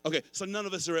 Okay, so none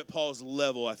of us are at Paul's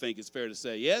level, I think it's fair to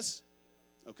say. Yes?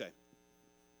 Okay.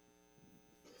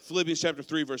 Philippians chapter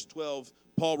 3, verse 12,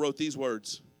 Paul wrote these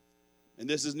words, and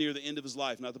this is near the end of his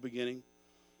life, not the beginning.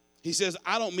 He says,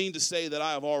 I don't mean to say that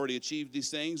I have already achieved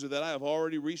these things or that I have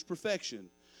already reached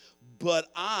perfection, but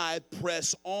I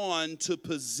press on to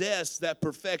possess that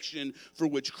perfection for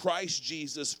which Christ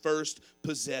Jesus first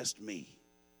possessed me.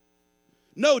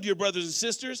 No, dear brothers and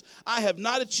sisters, I have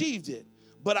not achieved it,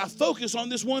 but I focus on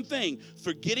this one thing,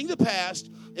 forgetting the past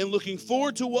and looking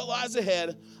forward to what lies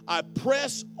ahead. I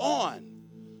press on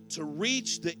to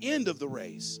reach the end of the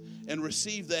race and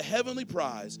receive the heavenly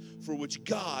prize for which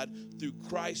God, through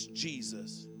Christ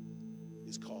Jesus,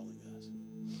 is calling us.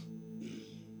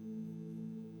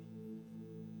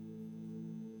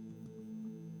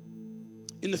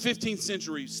 In the 15th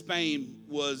century, Spain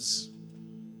was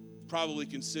probably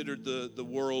considered the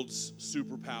world's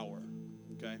superpower,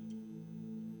 okay?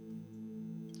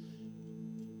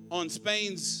 On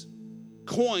Spain's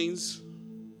coins,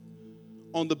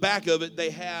 on the back of it, they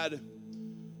had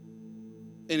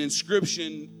an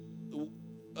inscription,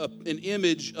 an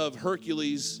image of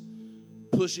Hercules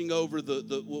pushing over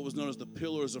the what was known as the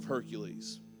Pillars of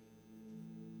Hercules.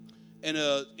 And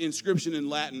an inscription in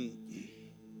Latin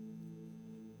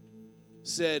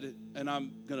said, and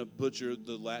I'm going to butcher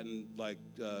the Latin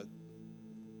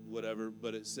whatever,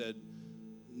 but it said,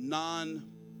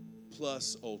 non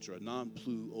plus ultra,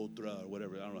 or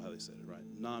whatever. I don't know how they said it, right?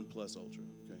 Non plus ultra.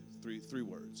 Okay, three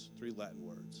words, three Latin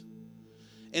words.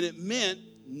 And it meant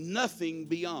nothing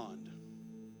beyond.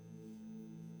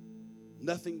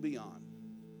 Nothing beyond.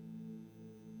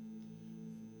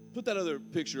 Put that other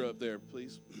picture up there,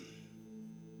 please.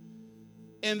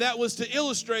 And that was to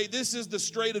illustrate, this is the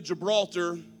Strait of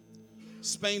Gibraltar,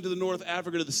 Spain to the north,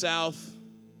 Africa to the south.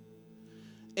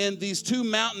 And these two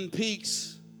mountain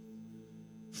peaks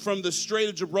from the Strait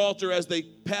of Gibraltar as they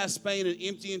pass Spain and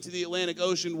empty into the Atlantic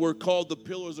Ocean were called the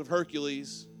Pillars of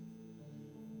Hercules.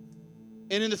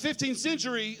 And in the 15th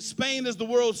century, Spain as the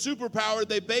world's superpower,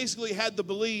 they basically had the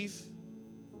belief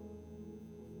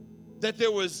that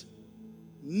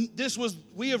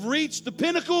we have reached the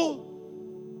pinnacle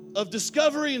of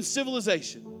discovery and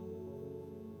civilization.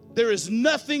 There is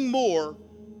nothing more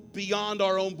beyond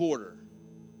our own border.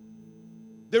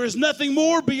 There is nothing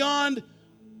more beyond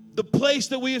the place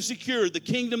that we have secured, the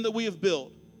kingdom that we have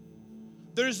built.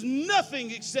 There's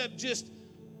nothing except just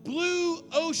blue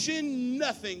ocean,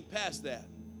 nothing past that.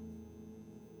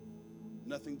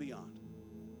 Nothing beyond.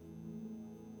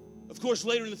 Of course,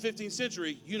 later in the 15th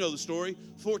century, you know the story,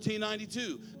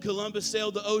 1492, Columbus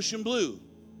sailed the ocean blue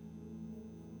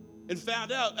and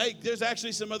found out, hey, there's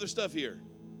actually some other stuff here.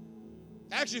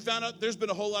 Actually found out there's been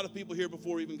a whole lot of people here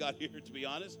before we even got here, to be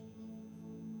honest.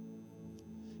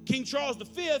 King Charles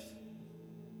V,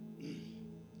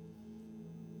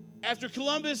 after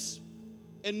Columbus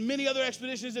and many other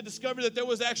expeditions had discovered that there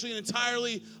was actually an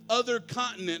entirely other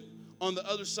continent on the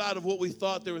other side of what we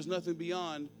thought there was nothing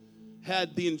beyond,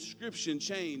 had the inscription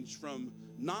changed from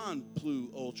non-plus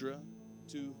ultra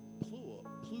to plus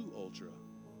ultra.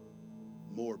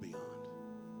 More beyond.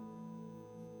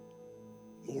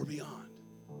 More beyond.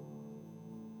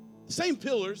 Same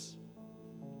pillars.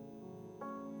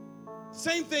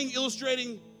 Same thing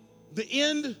illustrating the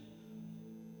end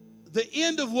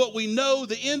of what we know,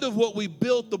 the end of what we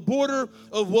built, the border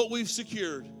of what we've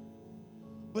secured.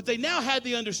 But they now had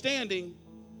the understanding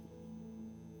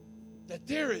that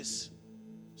there is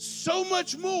so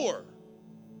much more.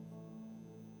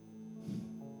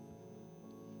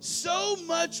 So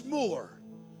much more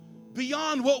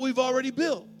beyond what we've already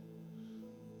built.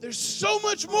 There's so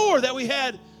much more that we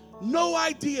had no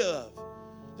idea of.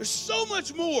 There's so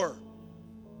much more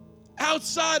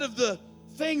outside of the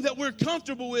thing that we're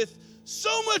comfortable with.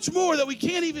 So much more that we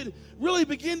can't even really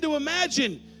begin to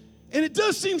imagine. And it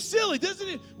does seem silly, doesn't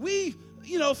it? We,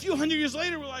 a few hundred years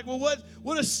later, we're like, well,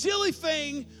 what a silly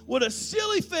thing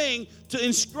to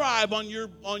inscribe on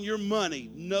your money.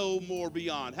 No more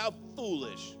beyond. How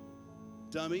foolish,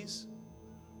 dummies.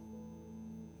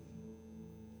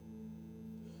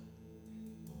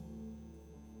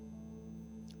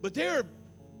 But there are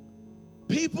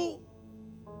people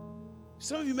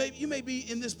Some of you may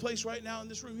be in this place right now, in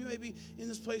this room. You may be in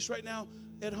this place right now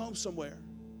at home somewhere.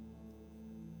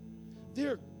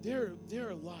 There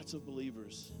are lots of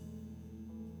believers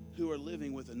who are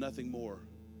living with a nothing more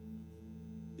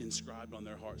inscribed on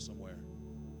their heart somewhere.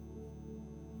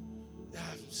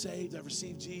 I've saved, I've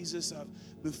received Jesus, I've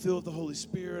been filled with the Holy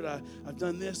Spirit, I've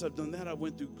done this, I've done that, I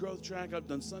went through growth track, I've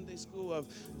done Sunday school, I've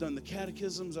done the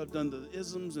catechisms, I've done the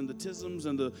isms and the tisms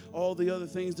and all the other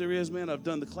things there is, man. I've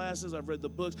done the classes, I've read the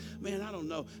books. Man, I don't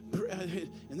know.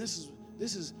 And this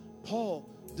is Paul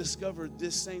discovered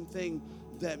this same thing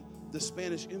that the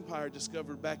Spanish Empire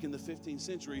discovered back in the 15th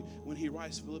century when he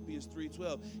writes Philippians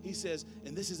 3:12. He says,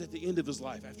 and this is at the end of his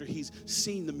life, after he's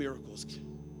seen the miracles,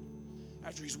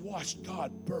 after he's watched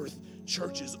God birth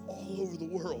churches all over the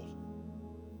world.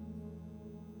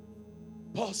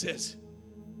 Paul says,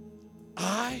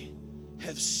 I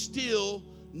have still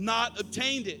not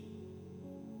obtained it.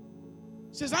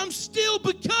 He says, I'm still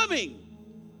becoming.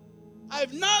 I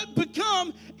have not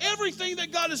become everything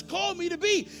that God has called me to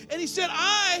be. And he said,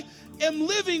 I am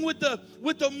living with the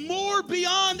more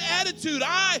beyond attitude.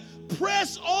 I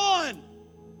press on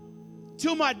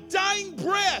till my dying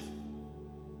breath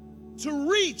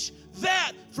to reach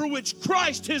that for which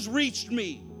Christ has reached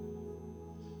me.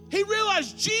 He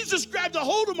realized Jesus grabbed a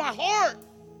hold of my heart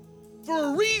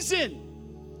for a reason.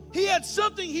 He had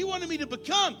something he wanted me to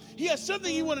become. He had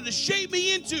something he wanted to shape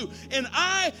me into. And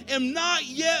I am not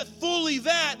yet fully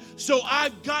that, so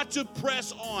I've got to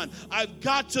press on. I've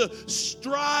got to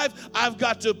strive. I've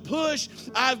got to push.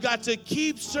 I've got to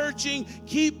keep searching,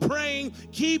 keep praying,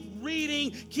 keep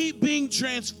reading, keep being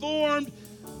transformed,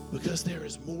 because there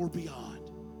is more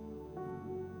beyond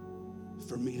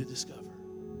for me to discover.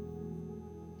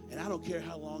 And I don't care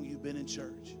how long you've been in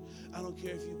church. I don't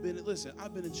care if you've been, listen,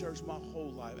 I've been in church my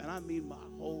whole life, and I mean my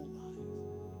whole life.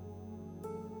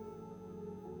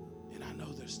 And I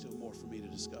know there's still more for me to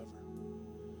discover.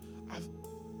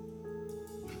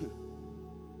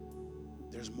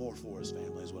 There's more for us,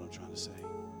 family, is what I'm trying to say.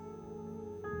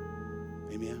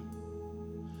 Amen.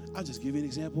 I'll just give you an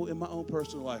example in my own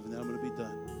personal life, and then I'm going to be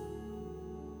done.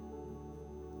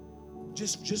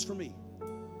 Just for me.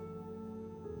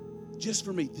 Just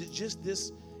for me. Just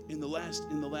this in the last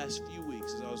few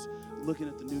weeks, as I was looking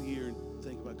at the new year and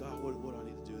thinking about, God, what do I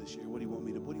need to do this year? What do you want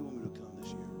me to become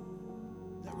this year?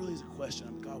 That really is a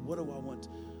question. God, what do I want?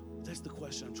 That's the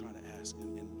question I'm trying to ask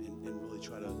and really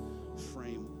try to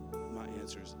frame my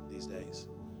answers these days.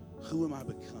 Who am I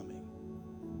becoming?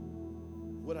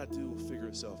 What I do will figure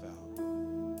itself out.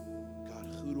 God,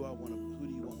 who do you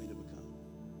want me to become?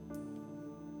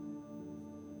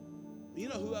 You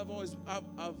know who I've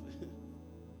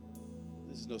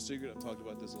this is no secret, I've talked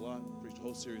about this a lot. Preached a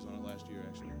whole series on it last year,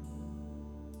 actually.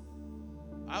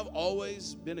 I've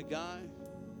always been a guy.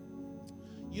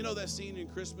 You know that scene in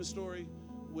Christmas Story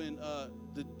when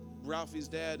Ralphie's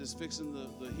dad is fixing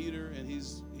the heater and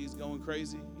he's going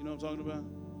crazy? You know what I'm talking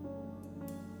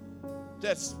about?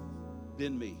 That's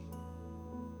been me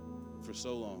for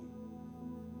so long.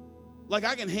 Like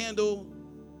I can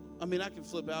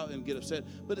flip out and get upset,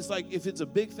 but it's like if it's a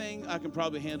big thing, I can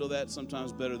probably handle that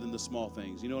sometimes better than the small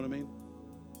things. You know what I mean?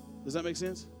 Does that make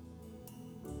sense?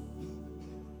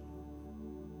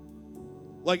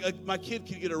 Like my kid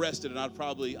could get arrested and I'd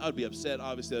be upset.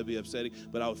 Obviously, that'd be upsetting,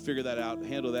 but I would figure that out,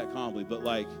 handle that calmly. But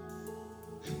like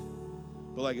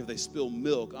if they spill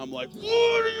milk, I'm like,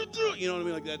 what are you doing? You know what I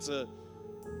mean? Like that's a.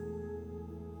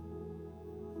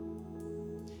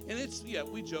 And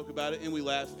we joke about it and we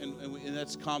laugh, and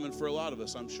that's common for a lot of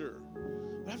us, I'm sure.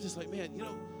 But I'm just like, man,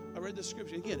 I read this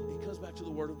scripture. Again, it comes back to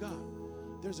the Word of God.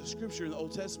 There's a scripture in the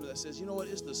Old Testament that says, you know what?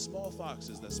 It's the small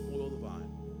foxes that spoil the vine.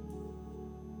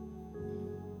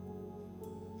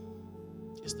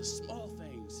 It's the small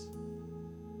things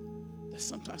that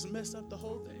sometimes mess up the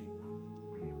whole thing.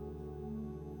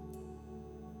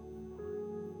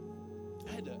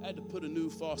 I had to put a new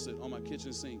faucet on my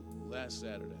kitchen sink last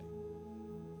Saturday.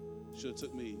 Should have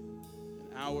took me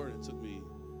an hour, and it took me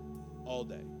all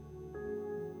day.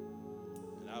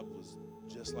 And I was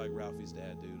just like Ralphie's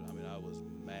dad, dude. I mean, I was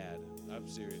mad. I'm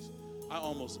serious.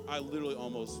 I literally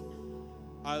almost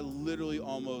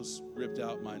ripped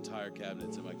out my entire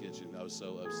cabinets in my kitchen. I was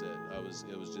so upset.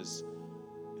 It was just,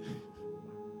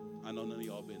 I know none of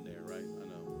y'all been there, right? I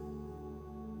know.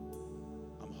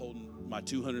 I'm holding my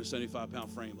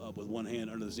 275-pound frame up with one hand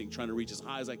under the sink, trying to reach as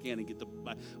high as I can and get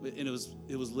and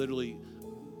it was literally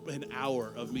an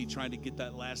hour of me trying to get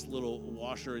that last little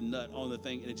washer and nut on the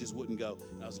thing, and it just wouldn't go.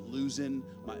 And I was losing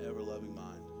my ever-loving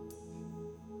mind.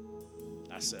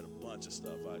 I said a bunch of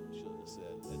stuff I shouldn't have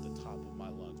said at the top of my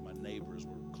lungs. My neighbors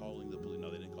were calling the police. No,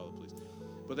 they didn't call the police.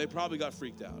 But they probably got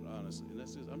freaked out, honestly. And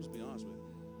I'm just being honest with you.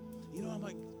 You know, I'm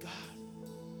like, God,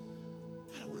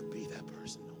 I don't want to be that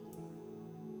person no more.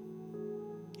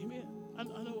 Amen. I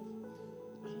know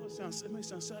it may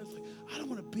sound sad. Like, I don't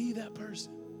want to be that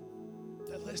person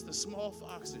that lets the small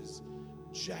foxes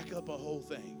jack up a whole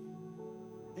thing.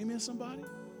 Amen, somebody?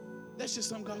 That's just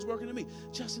something God's working in me.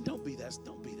 Justin, don't be that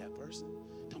person.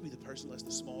 Don't be the person that lets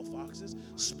the small foxes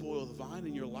spoil the vine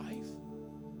in your life.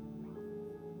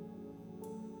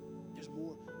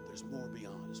 There's more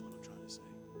beyond is what I'm trying to say.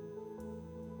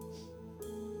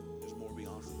 There's more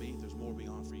beyond for me. There's more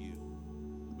beyond for you.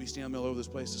 We stand all over this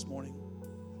place this morning.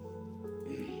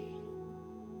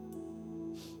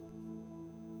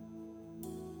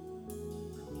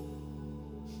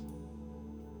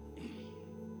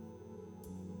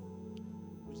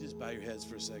 Bow your heads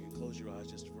for a second. Close your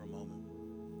eyes just for a moment.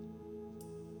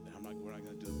 And we're not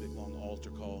going to do a big long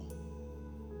altar call.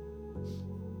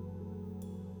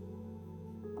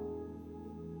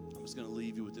 I'm just going to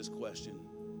leave you with this question.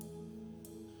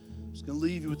 I'm just going to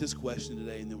leave you with this question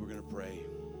today, and then we're going to pray.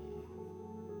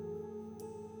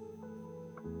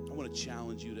 I want to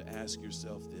challenge you to ask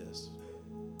yourself this.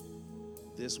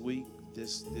 This week,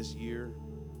 this year,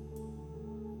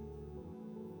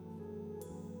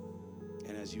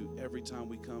 every time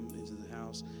we come into the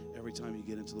house, every time you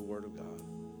get into the Word of God,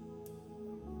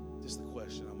 this is the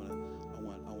question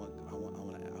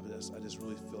I just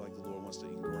really feel like the Lord wants to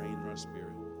ingrain in our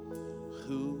spirit.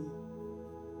 Who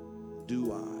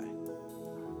do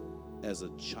I, as a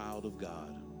child of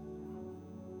God,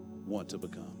 want to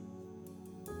become?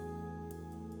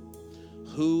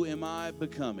 Who am I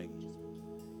becoming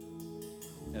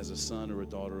as a son or a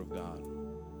daughter of God?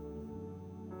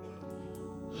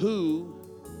 Who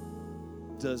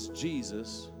does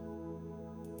Jesus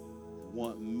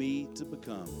want me to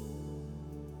become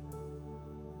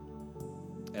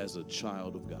as a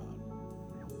child of God?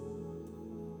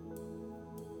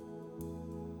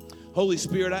 Holy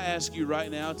Spirit, I ask you right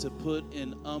now to put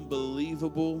an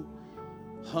unbelievable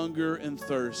hunger and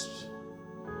thirst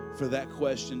for that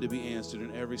question to be answered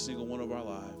in every single one of our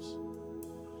lives.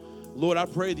 Lord, I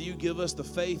pray that you give us the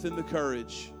faith and the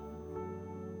courage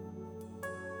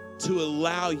to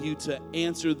allow you to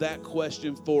answer that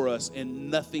question for us and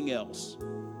nothing else.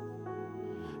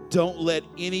 Don't let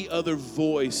any other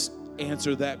voice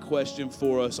answer that question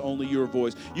for us, only your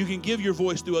voice. You can give your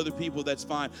voice to other people, that's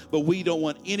fine, but we don't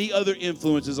want any other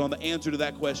influences on the answer to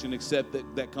that question except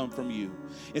that come from you.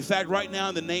 In fact, right now,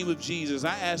 in the name of Jesus,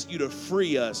 I ask you to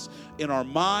free us in our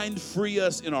mind, free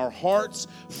us in our hearts,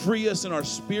 free us in our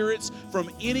spirits from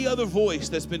any other voice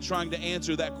that's been trying to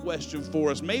answer that question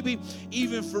for us, maybe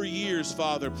even for years,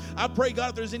 Father. I pray,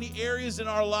 God, if there's any areas in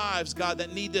our lives, God,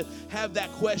 that need to have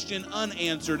that question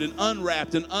unanswered and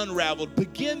unwrapped and unraveled,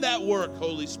 begin that work,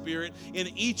 Holy Spirit, in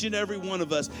each and every one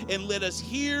of us, and let us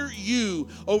hear you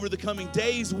over the coming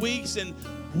days, weeks, and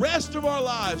rest of our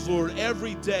lives, Lord,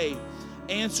 every day.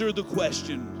 Answer the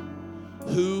question,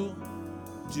 who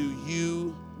do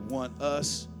you want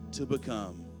us to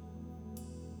become?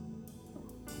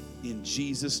 In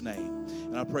Jesus' name.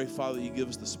 And I pray, Father, you give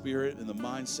us the spirit and the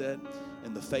mindset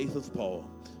and the faith of Paul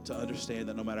to understand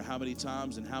that no matter how many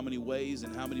times and how many ways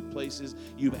and how many places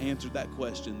you've answered that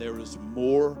question, there is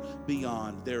more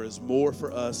beyond. There is more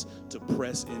for us to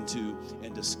press into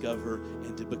and discover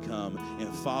and to become. And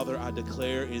Father, I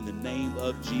declare in the name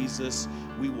of Jesus,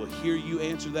 we will hear you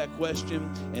answer that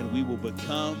question and we will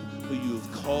become who you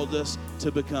have called us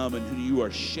to become and who you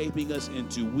are shaping us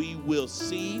into. We will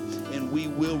see and we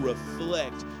will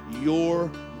reflect your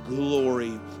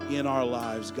glory in our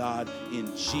lives, God,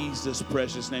 in Jesus'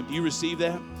 precious name. Do you receive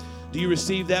that? Do you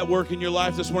receive that work in your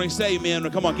life this morning? Say amen.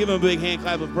 Come on, give him a big hand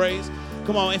clap of praise.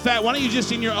 Come on. In fact, why don't you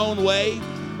just in your own way?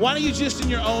 Why don't you just in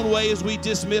your own way as we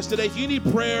dismiss today? If you need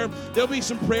prayer, there'll be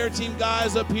some prayer team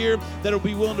guys up here that'll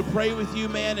be willing to pray with you,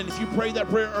 man. And if you prayed that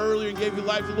prayer earlier and gave your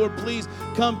life to the Lord, please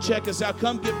come check us out.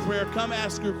 Come get prayer. Come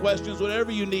ask your questions,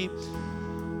 whatever you need.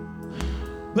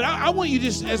 But I want you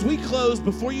just, as we close,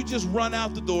 before you just run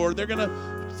out the door, they're going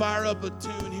to fire up a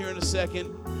tune here in a second.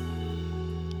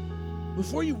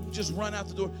 Before you just run out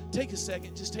the door, take a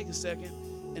second,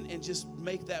 and just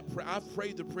make that prayer. I've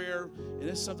prayed the prayer, and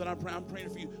it's something I'm praying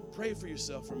for you. Pray for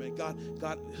yourself for a minute.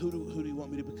 God, who do you want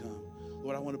me to become?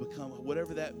 Lord, I want to become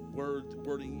whatever that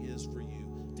wording is for you.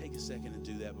 Take a second and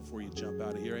do that before you jump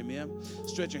out of here. Amen.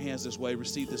 Stretch your hands this way.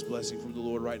 Receive this blessing from the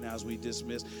Lord right now as we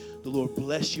dismiss. The Lord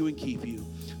bless you and keep you.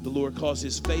 The Lord cause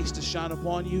his face to shine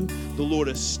upon you. The Lord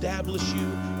establish you,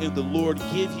 and the Lord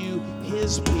give you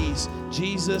his peace.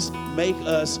 Jesus, make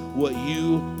us what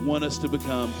you want us to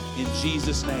become. In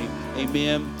Jesus' name,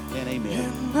 amen and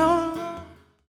amen.